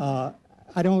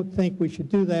 I don't think we should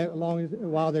do that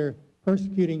while they're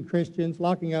persecuting Christians,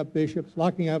 locking up bishops,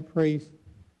 locking up priests.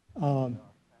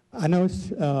 I know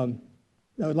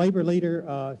the labor leader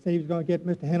said he was going to get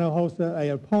Mr. Hinojosa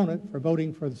an opponent for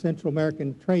voting for the Central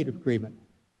American Trade Agreement.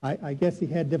 I guess he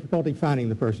had difficulty finding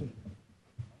the person.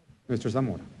 Mr.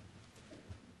 Zamora.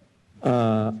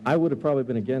 I would have probably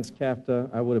been against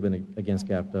CAFTA. I would have been against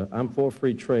CAFTA. I'm for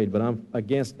free trade, but I'm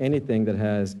against anything that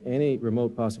has any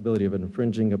remote possibility of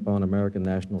infringing upon American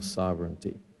national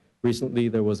sovereignty. Recently,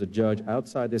 there was a judge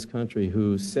outside this country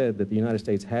who said that the United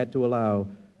States had to allow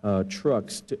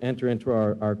trucks to enter into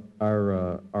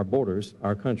our borders,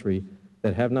 our country,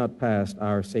 that have not passed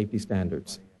our safety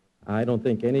standards. I don't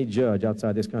think any judge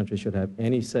outside this country should have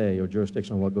any say or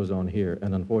jurisdiction on what goes on here,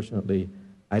 and unfortunately,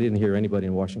 I didn't hear anybody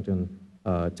in Washington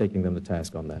taking them to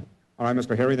task on that. All right,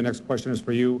 Mr. Haring, the next question is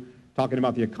for you. Talking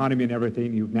about the economy and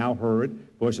everything, you've now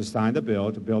heard Bush has signed the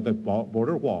bill to build a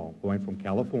border wall going from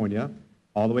California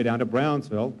all the way down to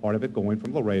Brownsville, part of it going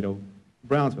from Laredo to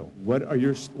Brownsville. What are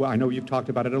your, well, I know you've talked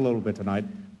about it a little bit tonight.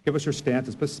 Give us your stance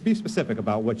and be specific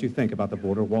about what you think about the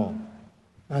border wall.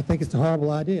 I think it's a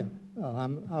horrible idea.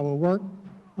 I will work.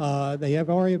 They have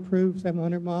already approved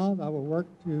 700 miles. I will work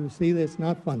to see that it's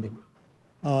not funding.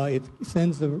 It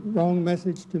sends the wrong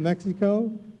message to Mexico.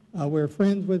 We're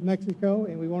friends with Mexico,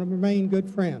 and we want to remain good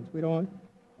friends. We don't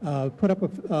put up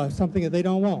with something that they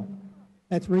don't want.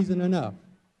 That's reason enough.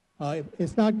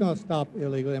 It's not going to stop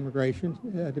illegal immigration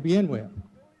to begin with.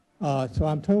 So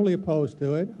I'm totally opposed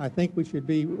to it. I think we should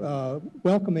be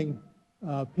welcoming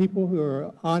people who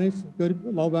are honest, good,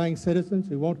 law-abiding citizens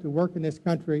who want to work in this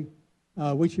country.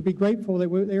 We should be grateful that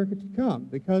they're to come.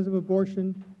 Because of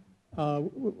abortion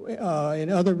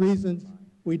and other reasons,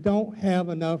 we don't have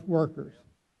enough workers.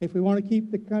 If we want to keep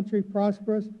the country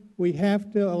prosperous, we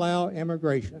have to allow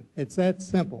immigration. It's that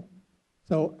simple.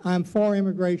 So I'm for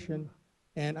immigration,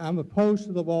 and I'm opposed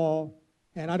to the wall,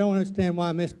 and I don't understand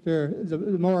why Mr.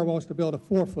 Zamora wants to build a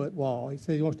 4-foot wall. He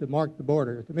says he wants to mark the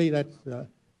border. To me, that's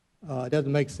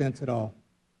doesn't make sense at all.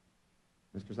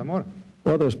 Mr. Zamora.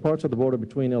 Well, there's parts of the border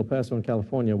between El Paso and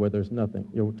California where there's nothing.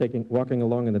 You're walking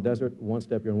along in the desert, one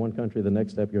step you're in one country, the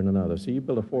next step you're in another. So you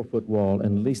build a 4-foot wall,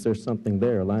 and at least there's something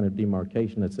there, a line of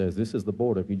demarcation that says this is the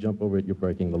border. If you jump over it, you're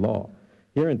breaking the law.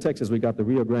 Here in Texas, we got the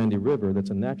Rio Grande River that's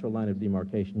a natural line of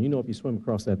demarcation. You know if you swim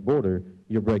across that border,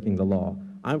 you're breaking the law.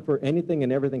 I'm for anything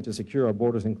and everything to secure our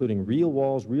borders, including real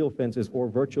walls, real fences, or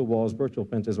virtual walls, virtual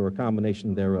fences, or a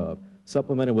combination thereof,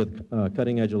 supplemented with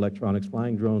cutting-edge electronics,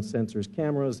 flying drones, sensors,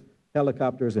 cameras,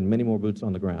 helicopters, and many more boots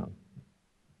on the ground.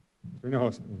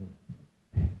 Hinojosa.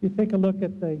 If you take a look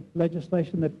at the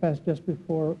legislation that passed just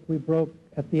before we broke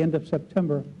at the end of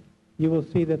September, you will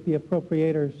see that the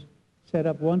appropriators set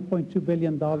up $1.2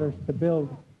 billion to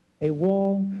build a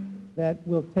wall that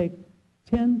will take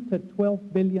 $10 to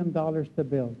 $12 billion to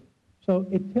build. So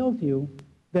it tells you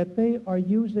that they are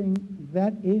using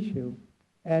that issue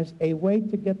as a way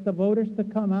to get the voters to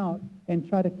come out and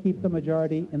try to keep the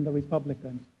majority in the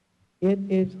Republicans. It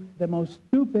is the most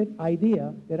stupid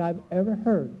idea that I've ever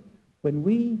heard when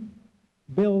we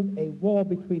build a wall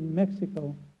between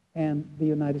Mexico and the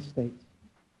United States.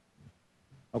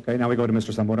 Okay, now we go to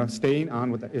Mr. Zamora. Staying on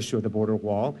with the issue of the border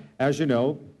wall, as you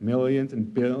know, millions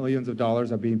and billions of dollars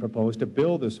are being proposed to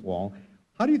build this wall.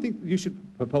 How do you think you should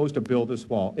propose to build this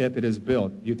wall if it is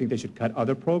built? Do you think they should cut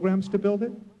other programs to build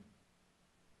it?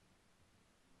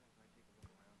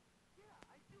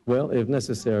 Well, if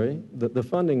necessary, the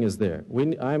funding is there.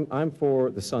 I'm for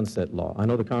the sunset law. I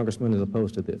know the congressman is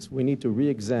opposed to this. We need to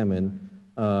re-examine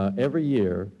every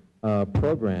year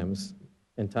programs,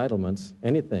 entitlements,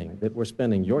 anything that we're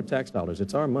spending your tax dollars.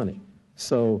 It's our money.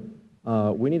 So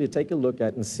we need to take a look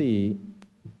at and see,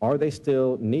 are they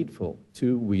still needful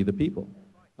to we the people?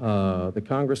 The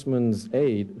congressman's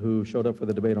aide who showed up for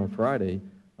the debate on Friday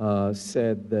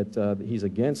said that he's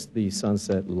against the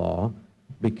sunset law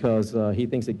because he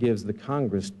thinks it gives the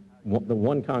Congress, the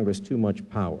one Congress, too much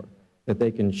power, that they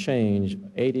can change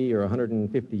 80 or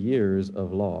 150 years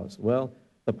of laws. Well,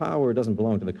 the power doesn't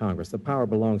belong to the Congress. The power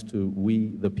belongs to we,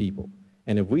 the people.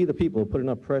 And if we, the people, put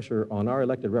enough pressure on our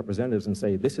elected representatives and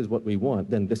say, this is what we want,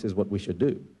 then this is what we should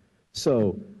do.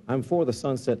 So I'm for the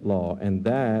sunset law, and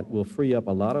that will free up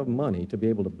a lot of money to be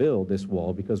able to build this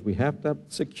wall because we have to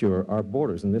secure our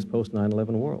borders in this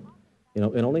post-9/11 world. You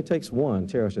know, it only takes one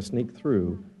terrorist to sneak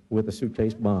through with a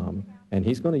suitcase bomb, and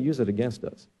he's going to use it against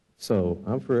us. So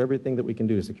I'm for everything that we can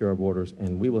do to secure our borders,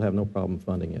 and we will have no problem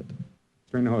funding it.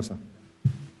 Mr. Hinojosa.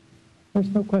 There's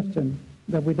no question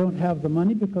that we don't have the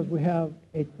money because we have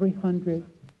a $300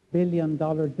 billion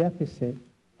deficit,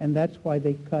 and that's why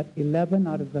they cut 11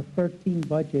 out of the 13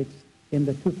 budgets in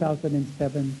the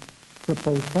 2007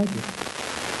 proposed budget.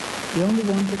 The only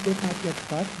one that did not get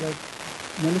cut was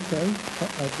military,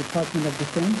 Department of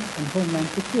Defense, and Homeland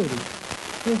Security.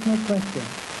 There's no question.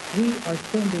 We are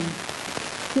spending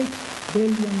 $6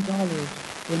 billion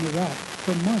in Iraq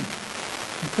per month.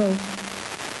 And so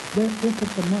there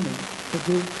isn't the money to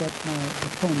do what my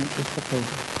opponent is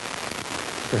proposing.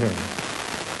 Mr. Haring.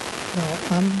 Well,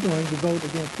 I'm going to vote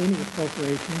against any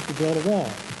appropriation to build a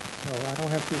wall. So I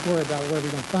don't have to worry about where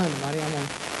we're going to find the money. I'm going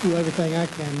to do everything I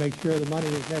can to make sure the money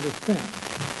is never spent.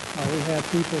 We have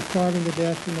people starving to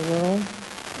death in the world,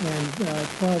 and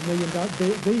 $12 billion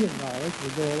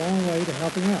will go a long way to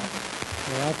helping out.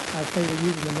 So I say we're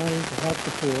using the money to help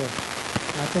the poor.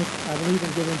 I believe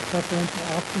in giving preferential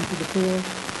options to the poor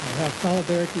and have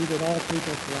solidarity with all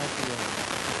people throughout the world.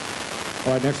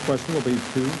 All right, next question will be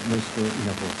to Mr.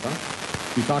 Hinojosa.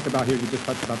 You talk about here, you just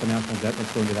touched about the national debt.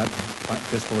 Let's go into that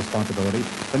fiscal responsibility.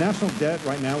 The national debt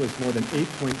right now is more than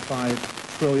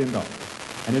 $8.5 trillion,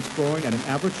 and it's growing at an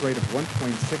average rate of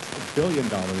 $1.6 billion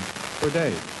per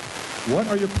day. What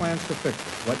are your plans to fix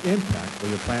it? What impact will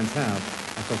your plans have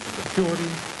on Social Security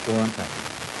or on taxes?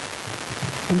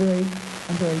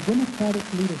 Under a democratic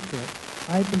leadership,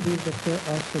 I believe that there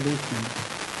are solutions,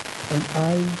 and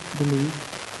I believe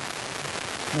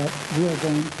that we are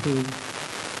going to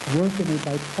work in a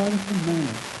bipartisan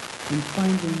manner in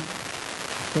finding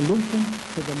solutions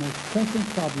to the most pressing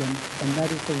problem, and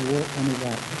that is the war on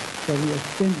Iraq. So we are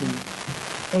spending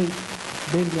 $8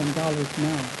 billion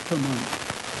now per month.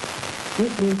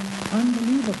 It is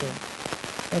unbelievable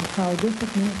at how this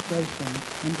administration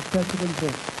and the President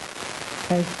Bush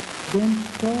has been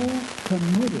so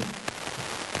committed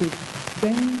to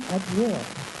staying at war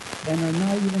and are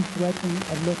now even threatening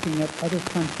of looking at other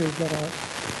countries that are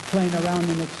playing around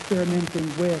and experimenting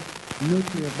with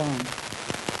nuclear bombs.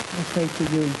 I say to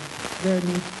you, there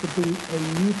needs to be a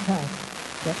new path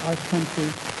that our country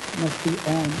must be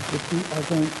on if we are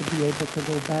going to be able to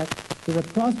go back to the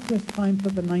prosperous times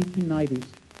of the 1990s,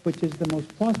 which is the most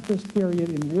prosperous period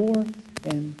in war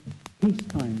and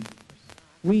peacetime.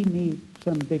 We need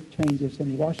some big changes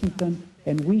in Washington,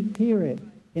 and we hear it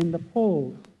in the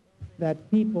polls that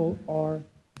people are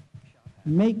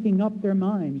making up their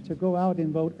mind to go out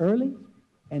and vote early,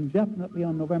 and definitely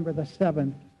on November the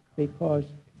 7th because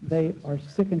they are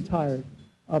sick and tired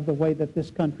of the way that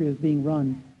this country is being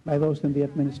run by those in the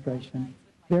administration.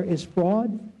 There is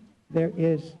fraud. There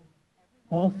is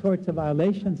all sorts of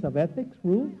violations of ethics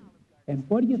rules. And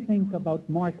what do you think about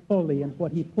Mark Foley and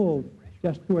what he pulled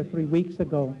just 2 or 3 weeks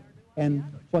ago, and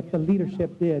what the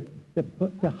leadership did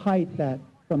to hide that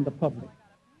from the public?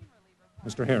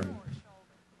 Mr. Haring.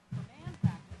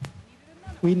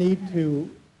 We need to,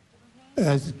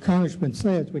 as the Congressman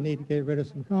says, we need to get rid of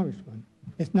some congressmen.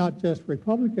 It's not just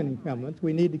Republican incumbents.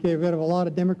 We need to get rid of a lot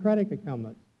of Democratic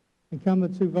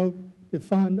incumbents who vote to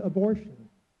fund abortion,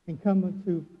 incumbents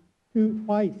who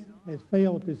twice has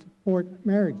failed to support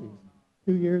marriages.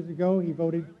 2 years ago, he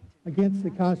voted against the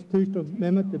constitutional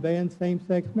amendment to ban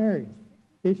same-sex marriage.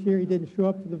 This year, he didn't show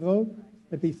up to the vote,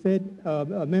 but he said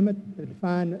amendment to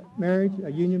define marriage,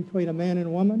 a union between a man and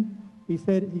a woman. He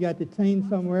said he got detained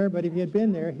somewhere, but if he had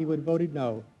been there, he would have voted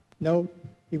no. No,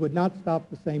 he would not stop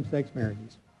the same-sex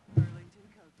marriages.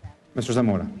 Mr.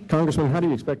 Zamora. Congressman, how do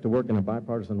you expect to work in a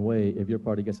bipartisan way if your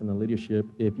party gets in the leadership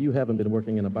if you haven't been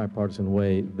working in a bipartisan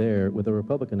way there with a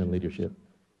Republican in leadership?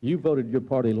 You voted your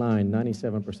party line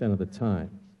 97% of the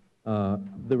time.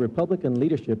 The Republican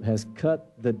leadership has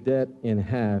cut the debt in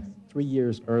half 3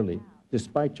 years early,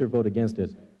 despite your vote against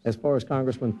it. As far as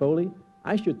Congressman Foley,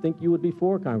 I should think you would be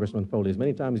for Congressman Foley. As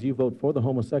many times as you vote for the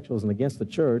homosexuals and against the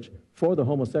church, for the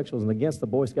homosexuals and against the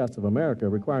Boy Scouts of America,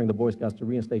 requiring the Boy Scouts to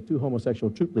reinstate 2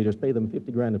 homosexual troop leaders, pay them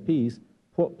 $50 grand apiece,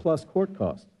 plus court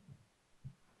costs.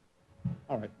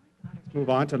 All right. Let's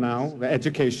move on to now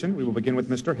education. We will begin with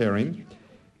Mr. Haring.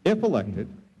 If elected,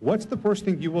 what's the first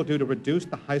thing you will do to reduce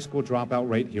the high school dropout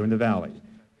rate here in the Valley?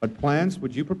 What plans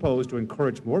would you propose to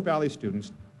encourage more Valley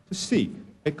students to seek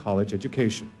a college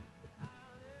education?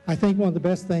 I think one of the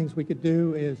best things we could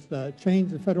do is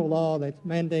change the federal law that's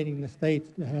mandating the states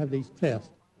to have these tests.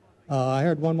 I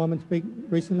heard one woman speak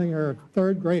recently, her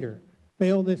 3rd grader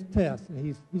failed this test, and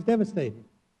he's devastated.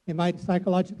 It might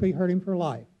psychologically hurt him for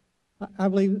life. I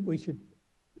believe that we should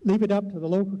leave it up to the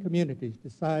local communities to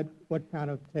decide what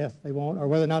kind of tests they want or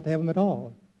whether or not to have them at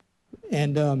all.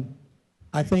 And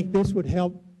I think this would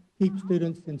help keep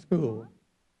students in school.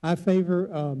 I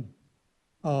favor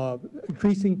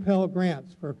increasing Pell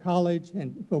Grants for college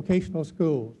and vocational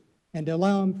schools and to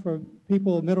allow them for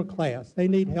people of middle class. They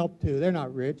need help too. They're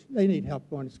not rich. They need help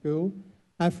going to school.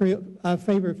 I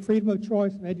favor freedom of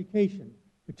choice in education,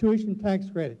 for tuition tax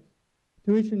credits,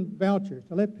 tuition vouchers,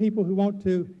 to let people who want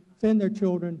to send their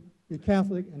children to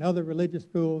Catholic and other religious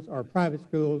schools or private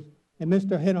schools. And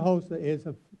Mr.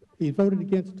 Hinojosa he voted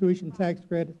against tuition tax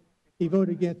credits. He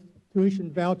voted against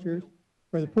tuition vouchers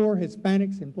for the poor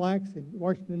Hispanics and blacks in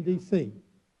Washington, D.C.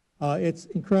 It's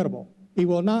incredible. He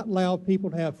will not allow people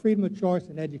to have freedom of choice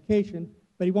in education,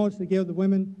 but he wants to give the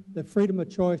women the freedom of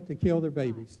choice to kill their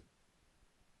babies.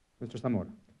 Mr. Zamora.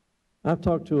 I've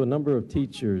talked to a number of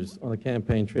teachers on the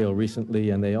campaign trail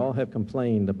recently, and they all have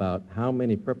complained about how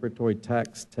many preparatory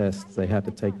tax tests they have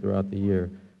to take throughout the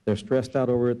year. They're stressed out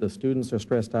over it. The students are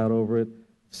stressed out over it.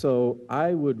 So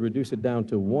I would reduce it down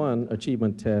to 1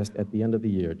 achievement test at the end of the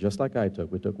year, just like I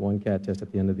took. We took 1 CAT test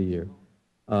at the end of the year.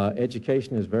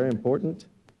 Education is very important.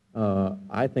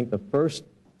 I think the first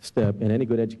step in any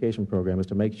good education program is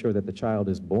to make sure that the child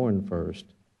is born first,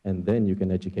 and then you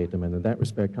can educate them. And in that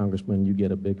respect, Congressman, you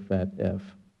get a big fat F.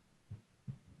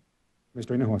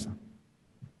 Mr. Hinojosa.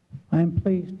 I am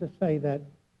pleased to say that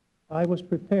I was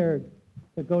prepared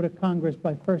to go to Congress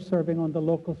by first serving on the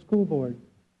local school board,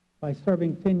 by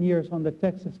serving 10 years on the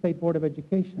Texas State Board of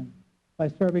Education, by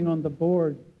serving on the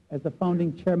board as the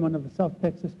founding chairman of the South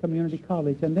Texas Community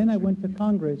College. And then I went to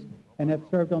Congress and have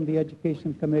served on the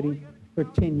Education Committee for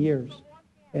 10 years.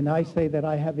 And I say that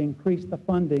I have increased the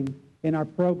funding in our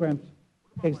programs.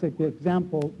 As an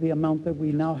example, the amount that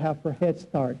we now have for Head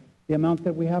Start, the amount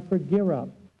that we have for Gear Up,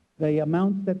 the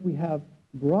amount that we have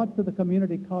brought to the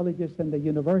community colleges and the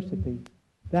universities.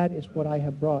 That is what I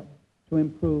have brought to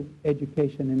improve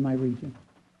education in my region.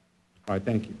 All right,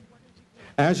 thank you.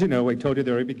 As you know, I told you at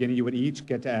the very beginning, you would each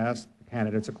get to ask the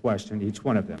candidates a question, each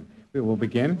one of them. We will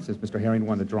begin, since Mr. Haring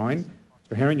won the drawing.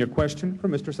 Mr. Haring, your question for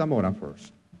Mr. Zamora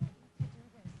first.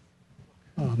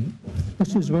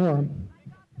 Mr. Zamora,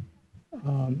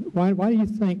 why do you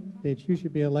think that you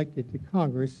should be elected to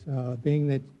Congress, being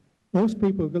that most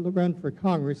people who run for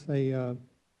Congress, they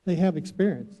have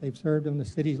experience. They've served on the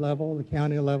city level, the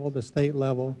county level, the state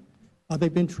level.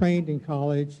 They've been trained in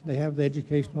college. They have the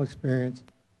educational experience.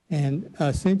 And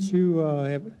since you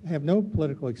have no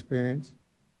political experience,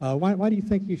 why do you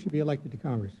think you should be elected to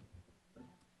Congress?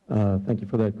 Thank you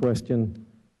for that question.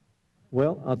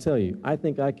 Well, I'll tell you, I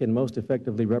think I can most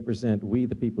effectively represent we,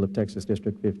 the people of Texas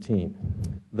District 15.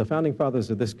 The founding fathers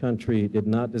of this country did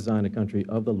not design a country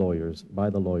of the lawyers, by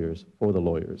the lawyers, for the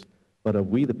lawyers, but of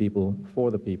we, the people, for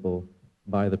the people,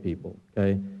 by the people,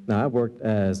 okay? Now, I've worked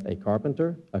as a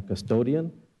carpenter, a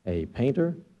custodian, a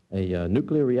painter, a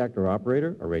nuclear reactor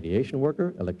operator, a radiation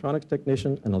worker, electronics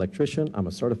technician, an electrician. I'm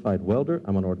a certified welder.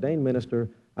 I'm an ordained minister.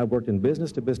 I've worked in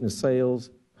business-to-business sales,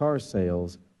 car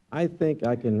sales. I think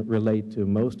I can relate to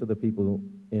most of the people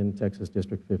in Texas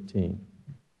District 15.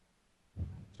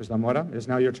 Mr. Zamora, it is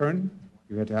now your turn.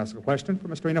 You get to ask a question for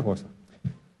Mr. Hinojosa.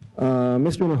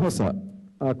 Mr. Hinojosa,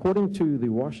 according to the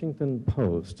Washington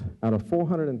Post, out of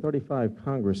 435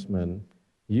 congressmen,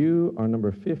 you are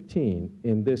number 15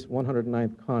 in this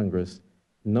 109th Congress,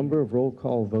 number of roll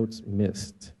call votes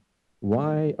missed.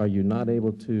 Why are you not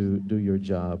able to do your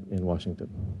job in Washington?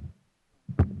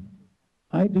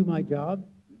 I do my job,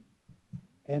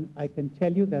 and I can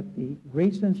tell you that the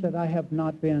reasons that I have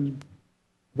not been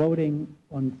voting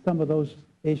on some of those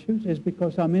issues is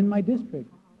because I'm in my district,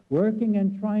 working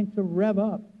and trying to rev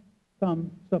up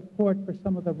some support for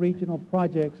some of the regional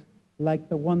projects, like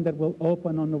the one that will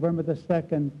open on November the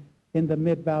 2nd in the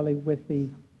Mid-Valley with the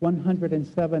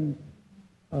 107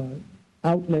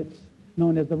 outlets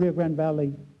known as the Rio Grande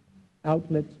Valley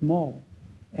Outlets Mall,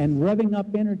 and revving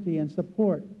up energy and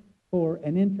support for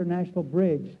an international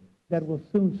bridge that will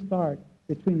soon start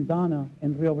between Donna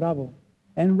and Rio Bravo,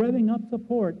 and revving up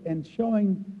support and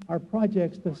showing our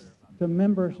projects to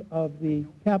members of the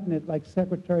cabinet like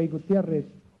Secretary Gutierrez,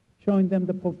 showing them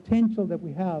the potential that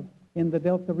we have in the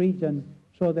Delta region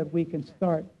so that we can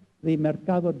start the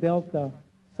Mercado Delta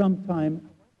sometime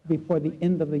before the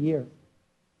end of the year.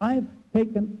 I've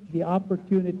taken the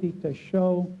opportunity to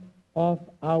show off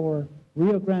our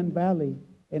Rio Grande Valley,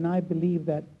 and I believe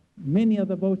that many of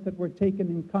the votes that were taken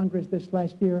in Congress this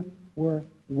last year were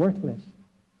worthless.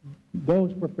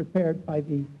 Those were prepared by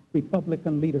the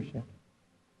Republican leadership.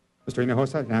 Mr.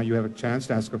 Hinojosa, now you have a chance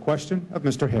to ask a question of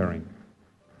Mr. Haring.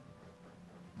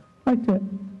 I'd like to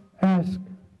ask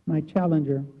my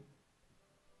challenger,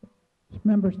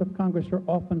 members of Congress are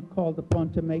often called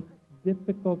upon to make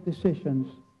difficult decisions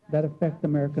that affect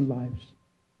American lives.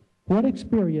 What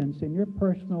experience in your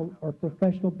personal or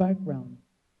professional background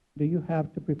do you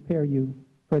have to prepare you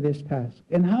for this task?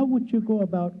 And how would you go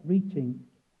about reaching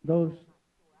those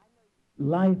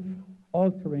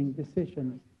life-altering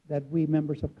decisions that we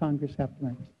members of Congress have to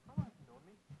make?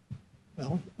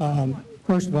 Well,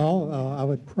 first of all, I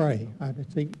would pray. I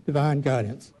would seek divine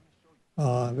guidance.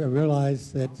 I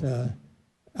realize that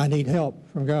I need help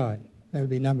from God. That would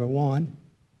be number one.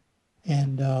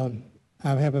 And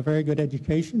I have a very good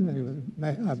education.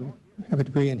 I have a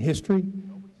degree in history.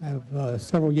 I have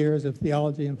several years of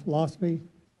theology and philosophy.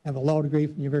 I have a law degree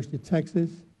from the University of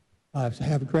Texas. I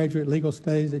have graduate legal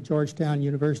studies at Georgetown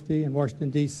University in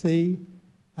Washington, D.C.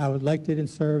 I was elected and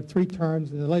served 3 terms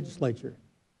in the legislature.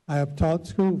 I have taught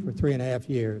school for 3.5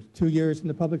 years, 2 years in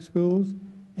the public schools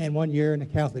and 1 year in a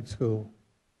Catholic school.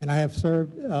 And I have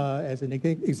served as an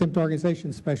exempt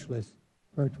organization specialist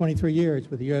for 23 years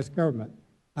with the U.S. government.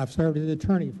 I've served as an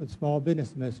attorney for the Small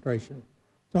Business Administration.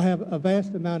 So I have a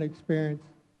vast amount of experience,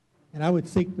 and I would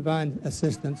seek divine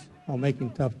assistance on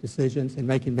making tough decisions and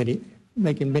making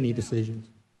many decisions.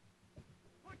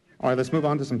 All right, let's move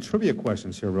on to some trivia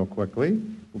questions here real quickly.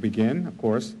 We'll begin, of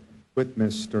course, with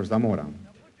Mr. Zamora.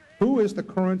 Who is the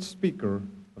current Speaker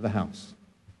of the House?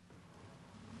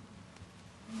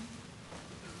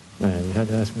 Man, you had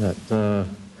to ask me that.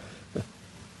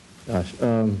 Gosh,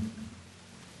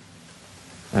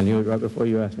 I knew it right before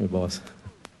you asked me, boss.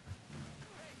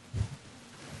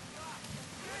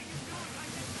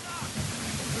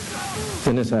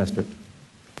 Dennis Hastert.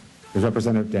 Is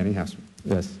Representative Danny Hastert?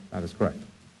 Yes. That is correct.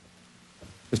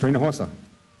 Mr. Hinojosa,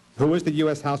 who is the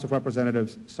U.S. House of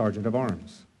Representatives Sergeant of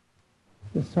Arms?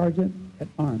 The Sergeant at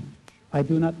Arms. I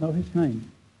do not know his name.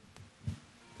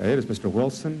 Okay, it is Mr.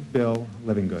 Wilson Bill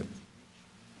Livingood.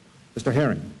 Mr.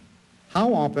 Haring,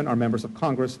 how often are members of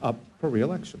Congress up for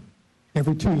re-election?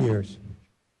 Every 2 years.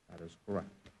 That is correct.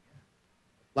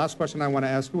 Last question I want to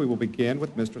ask you, we will begin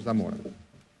with Mr. Zamora.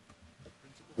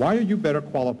 Why are you better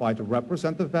qualified to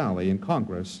represent the Valley in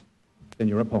Congress than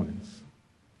your opponents?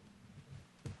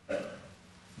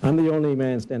 I'm the only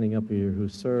man standing up here who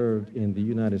served in the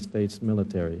United States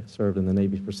military, served in the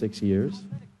Navy for 6 years.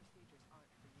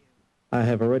 I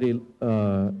have already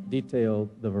detailed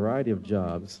the variety of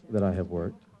jobs that I have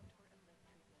worked.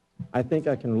 I think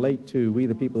I can relate to we,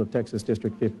 the people of Texas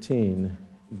District 15,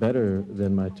 better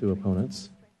than my 2 opponents.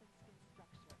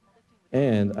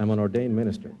 And I'm an ordained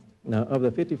minister. Now, of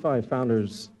the 55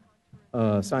 founders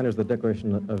signers of the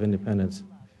Declaration of Independence,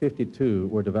 52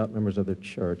 were devout members of the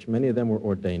church. Many of them were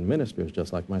ordained ministers,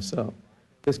 just like myself.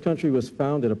 This country was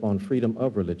founded upon freedom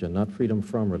of religion, not freedom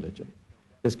from religion.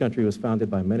 This country was founded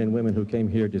by men and women who came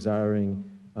here desiring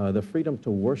the freedom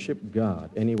to worship God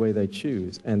any way they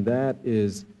choose, and that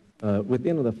is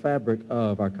within the fabric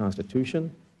of our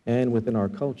Constitution and within our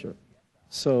culture.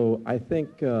 So I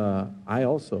think I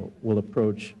also will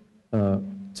approach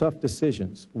tough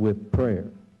decisions with prayer,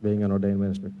 being an ordained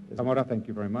minister. Zamora, thank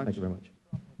you very much. Thank you very much.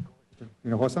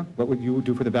 Hinojosa, what would you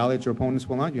do for the valley that your opponents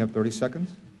will not? You have 30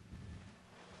 seconds.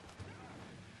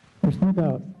 There's no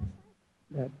doubt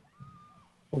that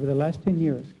over the last 10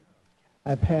 years,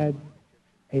 I've had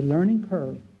a learning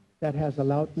curve that has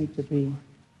allowed me to be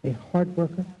a hard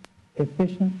worker,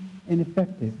 efficient, and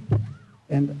effective.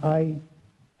 And I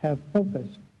have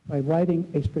focused by writing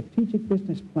a strategic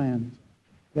business plan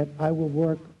that I will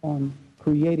work on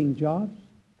creating jobs,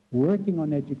 working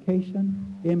on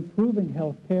education, improving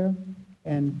health care,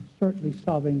 and certainly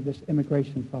solving this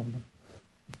immigration problem.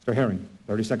 Mr. Haring,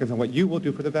 30 seconds on what you will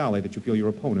do for the valley that you feel your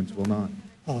opponents will not.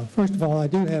 First of all, I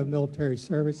do have military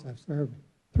service. I've served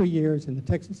 3 years in the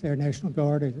Texas Air National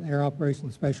Guard as an air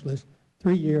operations specialist,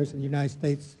 3 years in the United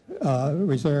States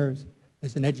Reserves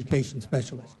as an education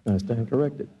specialist. I stand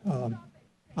corrected.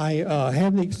 I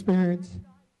have the experience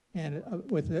and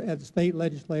as a state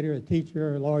legislator, a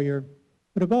teacher, a lawyer,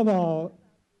 but above all,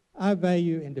 I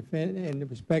value and defend and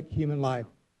respect human life.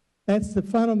 That's the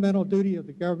fundamental duty of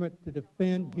the government, to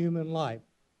defend human life.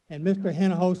 And Mr.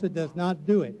 Hinojosa does not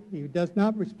do it. He does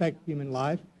not respect human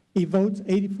life. He votes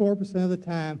 84% of the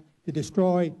time to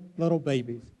destroy little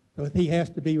babies. So he has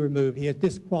to be removed. He has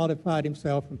disqualified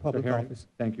himself from public office.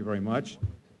 Thank you very much.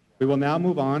 We will now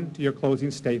move on to your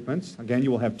closing statements. Again,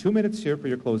 you will have 2 minutes here for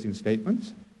your closing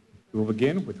statements. We will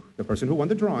begin with the person who won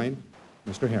the drawing,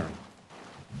 Mr. Haring.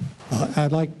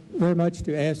 I'd like very much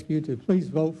to ask you to please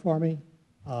vote for me.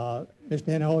 Mr.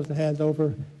 Hinojosa has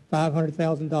over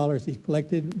 $500,000 he's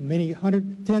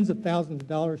collected, tens of thousands of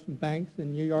dollars from banks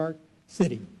in New York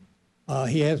City.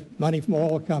 He has money from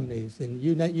oil companies, and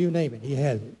you name it, he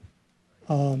has it.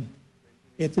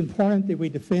 It's important that we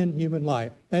defend human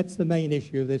life. That's the main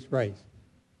issue of this race.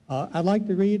 I'd like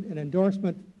to read an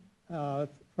endorsement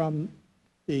from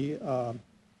the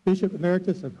Bishop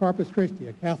Emeritus of Corpus Christi,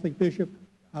 a Catholic bishop.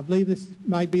 I believe this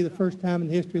might be the first time in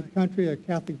the history of the country a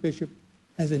Catholic bishop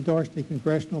has endorsed a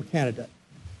congressional candidate.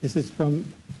 This is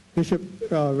from Bishop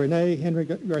Rene Henry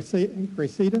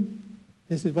Gracida.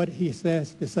 This is what he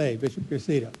says to say, Bishop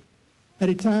Gracida. At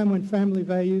a time when family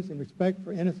values and respect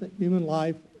for innocent human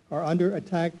life are under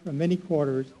attack from many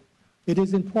quarters, it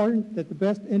is important that the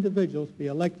best individuals be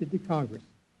elected to Congress,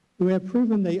 who have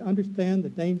proven they understand the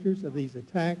dangers of these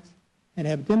attacks and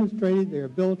have demonstrated their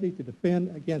ability to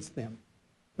defend against them.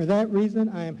 For that reason,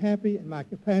 I am happy in my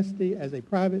capacity as a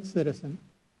private citizen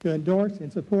to endorse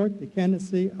and support the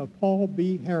candidacy of Paul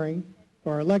B. Haring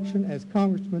for election as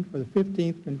Congressman for the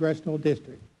 15th Congressional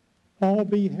District. Paul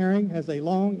B. Haring has a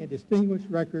long and distinguished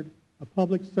record of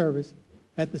public service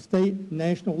at the state and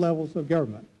national levels of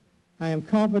government. I am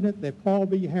confident that Paul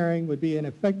B. Haring would be an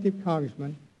effective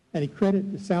congressman and a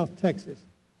credit to South Texas.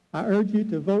 I urge you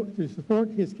to vote to support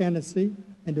his candidacy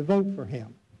and to vote for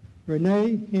him.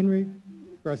 Rene Henry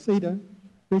Gracida,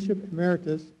 Bishop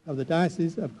Emeritus of the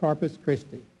Diocese of Corpus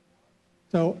Christi.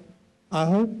 So I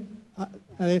hope,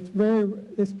 it's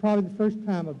probably the first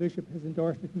time a bishop has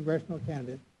endorsed a congressional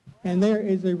candidate, and there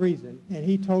is a reason, and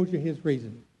he told you his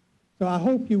reason. So I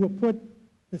hope you will put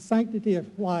the sanctity of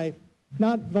life,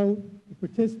 not vote to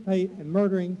participate in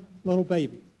murdering little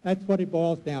babies. That's what it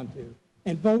boils down to.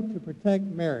 And vote to protect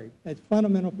marriage. That's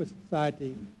fundamental for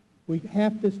society. We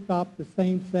have to stop the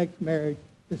same-sex marriage.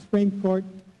 The Supreme Court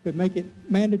could make it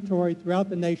mandatory throughout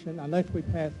the nation unless we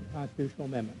pass a constitutional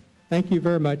amendment. Thank you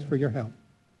very much for your help.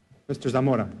 Mr.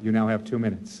 Zamora, you now have 2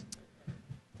 minutes.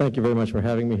 Thank you very much for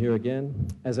having me here again.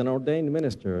 As an ordained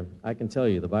minister, I can tell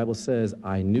you the Bible says,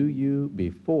 I knew you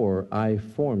before I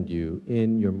formed you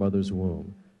in your mother's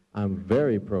womb. I'm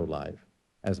very pro-life.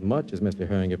 As much as Mr.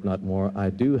 Haring, if not more,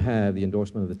 I do have the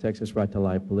endorsement of the Texas Right to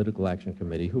Life Political Action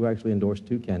Committee, who actually endorsed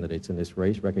 2 candidates in this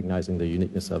race, recognizing the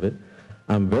uniqueness of it.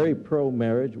 I'm very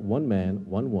pro-marriage, one man,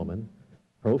 one woman,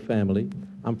 pro-family.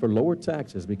 I'm for lower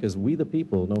taxes because we, the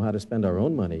people, know how to spend our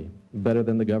own money better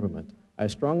than the government. I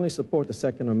strongly support the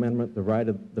Second Amendment, the right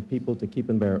of the people to keep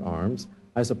and bear arms.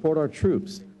 I support our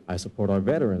troops. I support our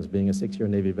veterans, being a 6-year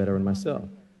Navy veteran myself.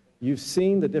 You've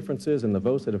seen the differences in the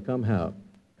votes that have come out.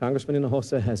 Congressman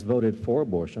Hinojosa has voted for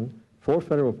abortion, for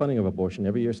federal funding of abortion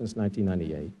every year since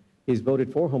 1998. He's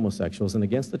voted for homosexuals and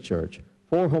against the church,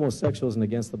 for homosexuals and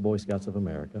against the Boy Scouts of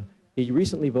America. He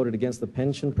recently voted against the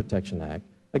Pension Protection Act,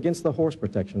 against the Horse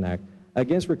Protection Act,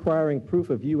 against requiring proof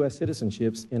of U.S.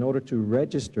 citizenships in order to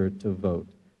register to vote.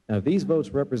 Now, if these votes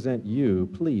represent you,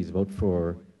 please vote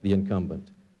for the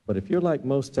incumbent. But if you're like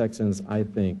most Texans, I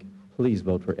think, please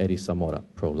vote for Eddie Zamora.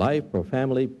 Pro-life,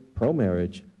 pro-family,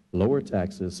 pro-marriage, lower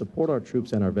taxes, support our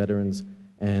troops and our veterans,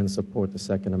 and support the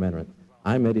Second Amendment.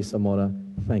 I'm Eddie Zamora.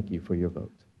 Thank you for your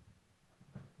vote.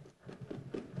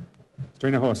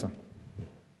 Mr. Hinojosa.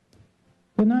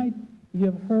 Tonight, you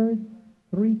have heard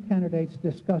three candidates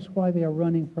discuss why they are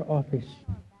running for office.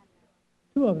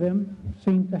 Two of them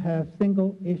seem to have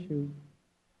single issues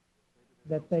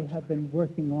that they have been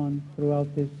working on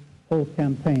throughout this whole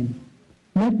campaign.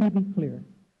 Let me be clear.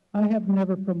 I have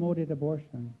never promoted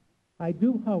abortion. I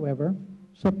do, however,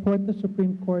 support the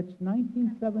Supreme Court's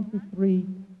 1973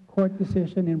 court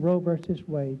decision in Roe versus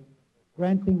Wade,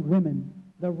 granting women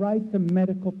the right to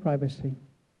medical privacy.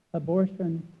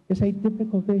 Abortion is a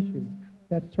difficult issue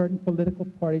that certain political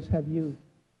parties have used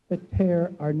to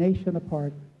tear our nation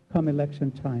apart come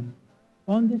election time.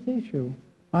 On this issue,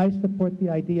 I support the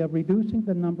idea of reducing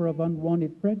the number of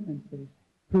unwanted pregnancies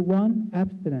through 1,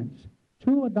 abstinence,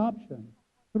 2, adoption,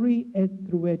 3,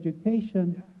 through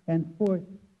education, and 4,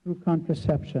 through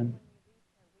contraception.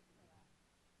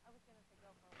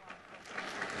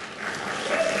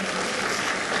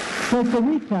 So to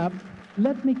recap,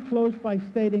 let me close by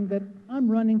stating that I'm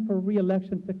running for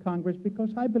re-election to Congress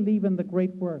because I believe in the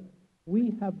great work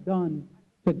we have done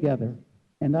together,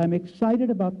 and I'm excited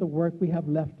about the work we have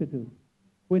left to do.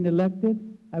 When elected,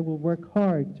 I will work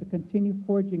hard to continue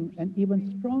forging an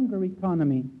even stronger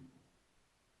economy,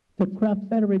 to craft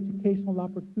better educational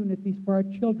opportunities for our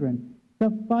children,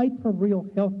 to fight for real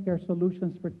health care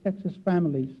solutions for Texas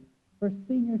families, for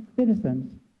senior citizens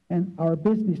and our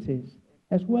businesses,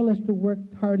 as well as to work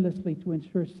tirelessly to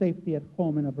ensure safety at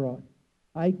home and abroad.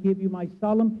 I give you my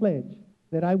solemn pledge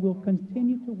that I will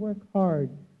continue to work hard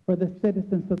for the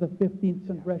citizens of the 15th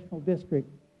Congressional District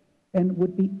and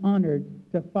would be honored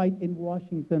to fight in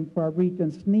Washington for our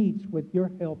region's needs with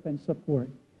your help and support.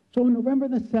 So on November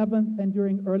the 7th and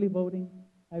during early voting,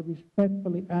 I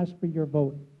respectfully ask for your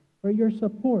vote, for your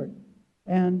support,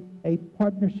 and a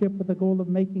partnership with the goal of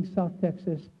making South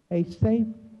Texas a safe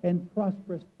and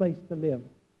prosperous place to live.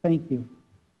 Thank you.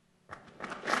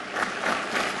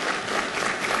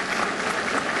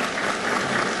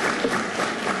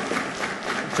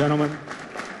 Gentlemen,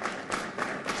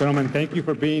 thank you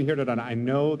for being here tonight. I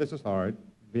know this is hard,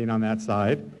 being on that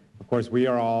side. Of course, we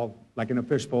are all like in a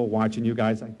fishbowl watching you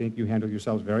guys. I think you handled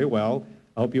yourselves very well.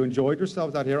 I hope you enjoyed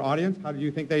yourselves out here. Audience, how do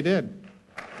you think they did?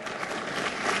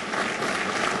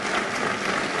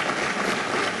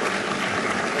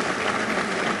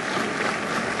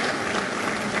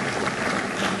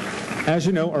 As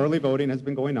you know, early voting has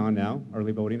been going on now.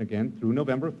 Early voting again through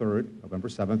November 3rd, November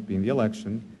 7th being the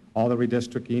election. All the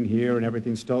redistricting here and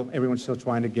everything everyone's still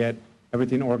trying to get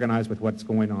everything organized with what's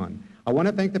going on. I want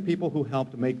to thank the people who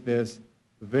helped make this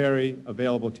very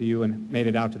available to you and made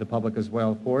it out to the public as well.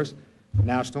 Of course,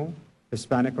 National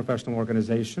Hispanic Professional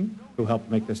Organization, who helped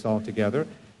make this all together.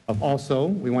 Also,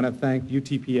 we want to thank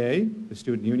UTPA, the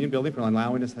Student Union Building, for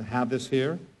allowing us to have this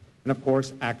here. And of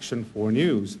course, Action 4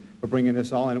 News for bringing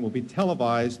this all in. It will be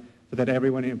televised so that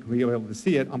everyone can be able to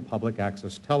see it on public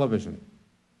access television.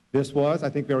 This was, I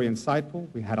think, very insightful.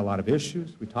 We had a lot of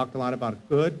issues. We talked a lot about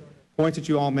good points that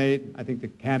you all made. I think the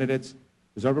candidates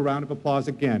deserve a round of applause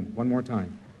again, one more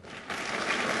time.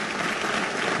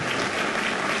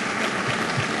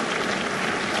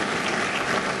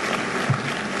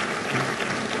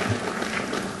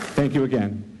 Thank you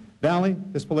again. Valley,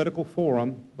 this political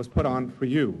forum was put on for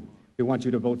you. We want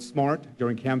you to vote smart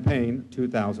during campaign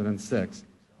 2006.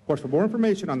 Of course, for more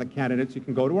information on the candidates, you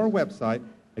can go to our website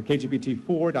at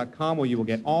kgbt4.com, where you will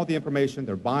get all the information,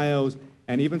 their bios,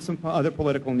 and even some other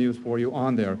political news for you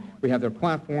on there. We have their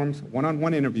platforms,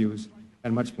 one-on-one interviews,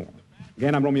 and much more.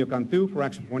 Again, I'm Romeo Cantu for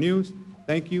Action 4 News.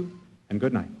 Thank you, and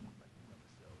good night.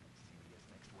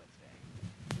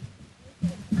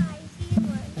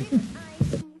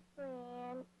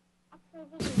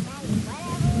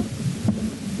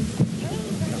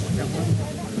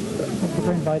 Thank you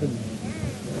for inviting me.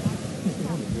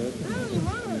 Good.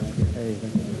 Hey,